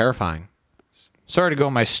hilariously terrifying. Sorry to go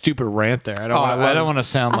on my stupid rant there. I don't want to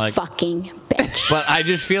sound like fucking bitch. But I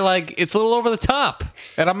just feel like it's a little over the top,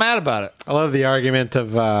 and I'm mad about it. I love the argument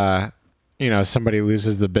of, somebody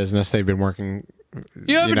loses the business they've been working.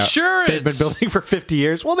 You have insurance. They've been building for 50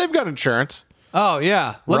 years. Well, they've got insurance. Oh,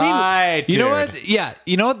 yeah. Right, You know dude. what? Yeah.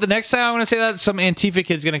 You know what? The next time I'm going to say that, some Antifa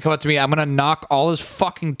kid's going to come up to me. I'm going to knock all his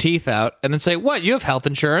fucking teeth out and then say, what? You have health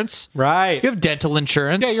insurance? Right. You have dental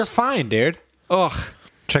insurance? Yeah, you're fine, dude. Ugh.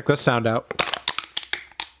 Check this sound out.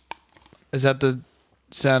 Is that the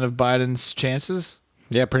sound of Biden's chances?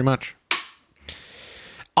 Yeah, pretty much.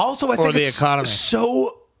 Also, I think the it's economy.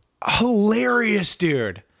 so hilarious,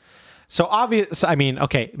 dude. So obvious. I mean,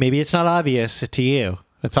 okay, maybe it's not obvious to you.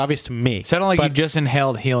 It's obvious to me. Sounded like you just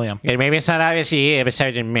inhaled helium. Yeah, maybe it's not obvious to you, but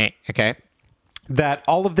so to me. Okay, that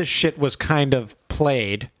all of this shit was kind of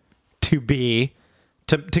played to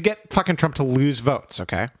get fucking Trump to lose votes.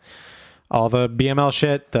 Okay, all the BML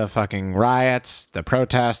shit, the fucking riots, the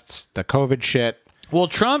protests, the COVID shit. Well,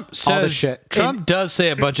 Trump all this says shit. Trump does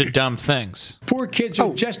say a bunch of dumb things. Poor kids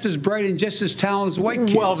are just as bright and just as talented as white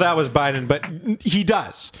kids. Well, that was Biden, but he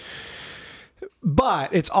does.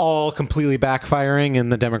 But it's all completely backfiring,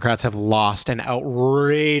 and the Democrats have lost an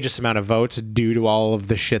outrageous amount of votes due to all of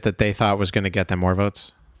the shit that they thought was going to get them more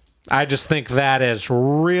votes. I just think that is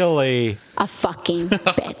really a fucking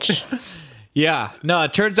bitch. Yeah. No,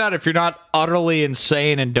 it turns out if you're not utterly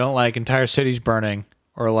insane and don't like entire cities burning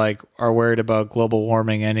or like are worried about global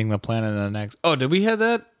warming ending the planet in the next... Oh, did we have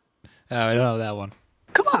that? Oh, I don't know that one.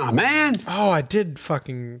 Come on, man. Oh, I did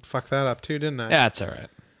fucking fuck that up too, didn't I? Yeah, it's all right.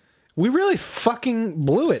 We really fucking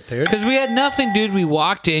blew it, dude. Because we had nothing, dude. We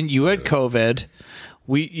walked in. You had COVID.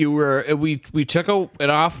 We took an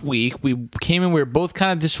off week. We came in. We were both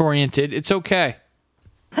kind of disoriented. It's okay.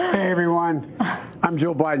 Hey, everyone. I'm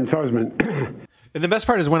Joe Biden's husband. And the best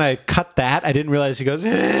part is when I cut that, I didn't realize he goes,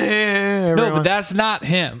 hey, no, but that's not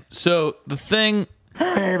him. So the thing,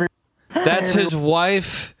 that's his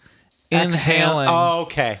wife inhaling. Oh,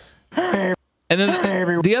 okay. And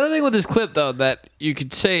then the other thing with this clip, though, that you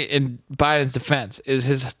could say in Biden's defense is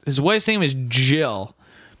his wife's name is Jill.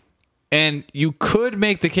 And you could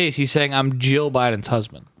make the case he's saying, I'm Jill Biden's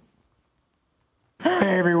husband.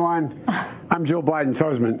 Hey, everyone. I'm Joe Biden's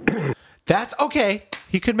husband. That's okay.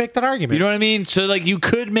 He could make that argument. You know what I mean? So, like, you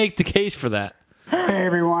could make the case for that. Hey,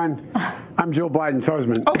 everyone. I'm Joe Biden's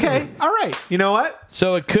husband. Okay. All right. You know what?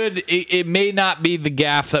 So it may not be the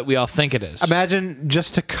gaffe that we all think it is. Imagine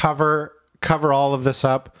just to cover all of this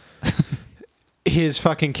up, his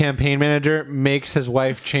fucking campaign manager makes his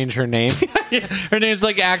wife change her name. Her name's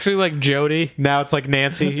like actually like Jody. Now it's like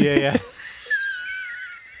Nancy. Yeah.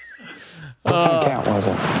 What kind of cat was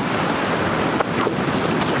it?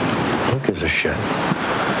 Who gives a shit?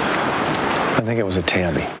 I think it was a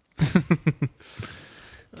tabby.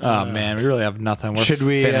 Oh man, we really have nothing. We're should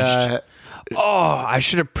we? finished. I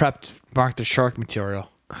should have prepped Mark the Shark material.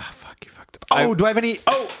 Oh, fuck, you fucked up. Oh, do I have any?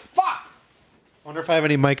 Oh, fuck. I wonder if I have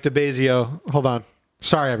any Mike DeBazio. Hold on.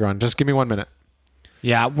 Sorry, everyone. Just give me 1 minute.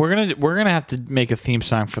 Yeah, we're gonna have to make a theme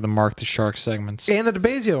song for the Mark the Shark segments and the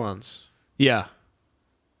DeBazio ones. Yeah,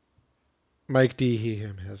 Mike D. He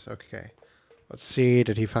him his. Okay, let's see.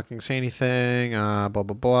 Did he fucking say anything? Blah blah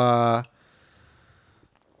blah.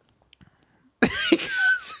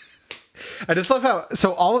 I just love how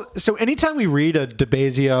so anytime we read a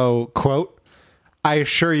DeBazio quote, I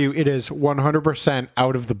assure you it is 100%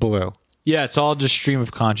 out of the blue. Yeah, it's all just stream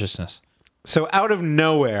of consciousness. So out of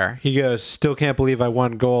nowhere, he goes, "Still can't believe I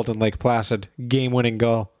won gold in Lake Placid. Game-winning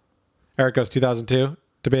goal." Eric goes, 2002.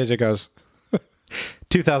 DeBazio goes,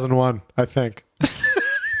 2001, I think.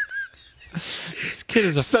 This kid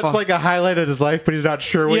is such like a highlight of his life, but he's not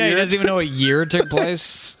sure what year. He doesn't even know what year it took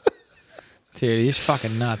place. Dude, he's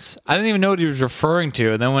fucking nuts. I didn't even know what he was referring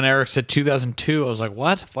to. And then when Eric said 2002, I was like,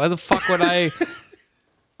 what? Why the fuck would I?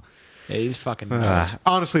 Yeah, he's fucking nuts.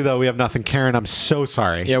 Honestly, though, we have nothing. Karen, I'm so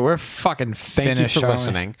sorry. Yeah, we're fucking finished. Thank you for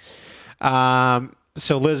listening.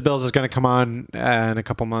 So Liz Bills is going to come on in a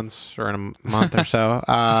couple months or in a month or so.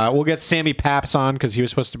 We'll get Sammy Paps on because he was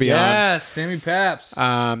supposed to be on. Yes, Sammy Paps.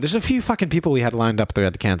 There's a few fucking people we had lined up that we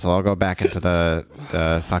had to cancel. I'll go back into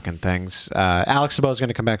the fucking things. Alex Sabow is going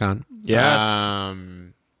to come back on. Yes.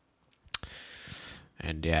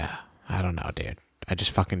 And yeah, I don't know, dude. I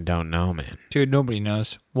just fucking don't know, man. Dude, nobody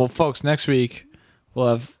knows. Well, folks, next week we'll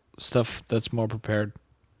have stuff that's more prepared.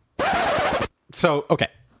 So, okay,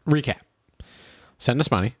 recap. Send us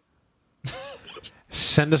money.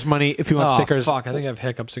 Send us money if you want stickers. Fuck, I think I have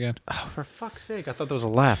hiccups again. Oh, for fuck's sake. I thought there was a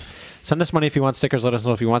laugh. Send us money if you want stickers. Let us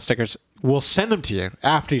know if you want stickers. We'll send them to you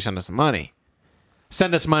after you send us the money.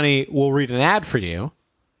 Send us money. We'll read an ad for you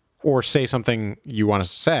or say something you want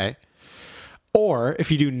us to say. Or if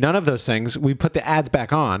you do none of those things, we put the ads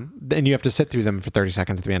back on and you have to sit through them for 30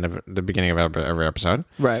 seconds at the end of the beginning of every episode.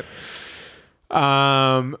 Right.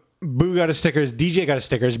 Boo got his stickers. DJ got his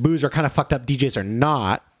stickers. Boos are kind of fucked up. DJs are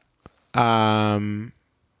not. And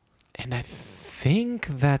I think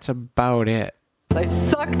that's about it. I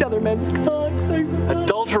sucked other men's cocks.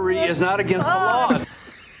 Adultery is not against the law.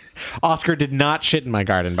 Oscar did not shit in my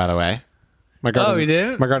garden, by the way. My garden, he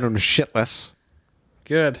didn't? My garden was shitless.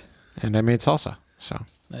 Good. And I made salsa. So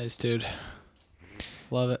nice, dude.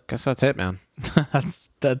 Love it. Guess that's it, man.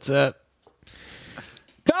 That's it.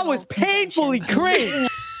 That was painfully great.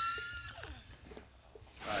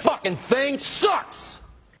 Fucking thing sucks.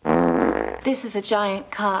 This is a giant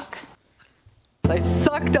cock. I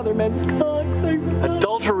sucked other men's cocks.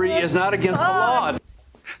 Adultery is not against the law.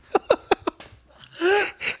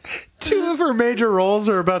 Two of her major roles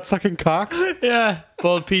are about sucking cocks. Yeah,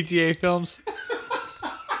 both PTA films.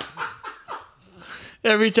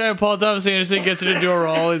 Every time Paul Thomas Anderson gets her to do a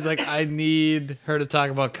role, he's like, I need her to talk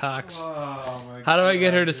about cocks. Oh my God. How do I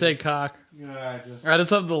get her to say cock? I just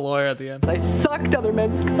have the lawyer at the end. I sucked other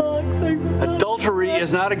men's cocks. Adultery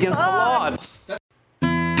is not against the law.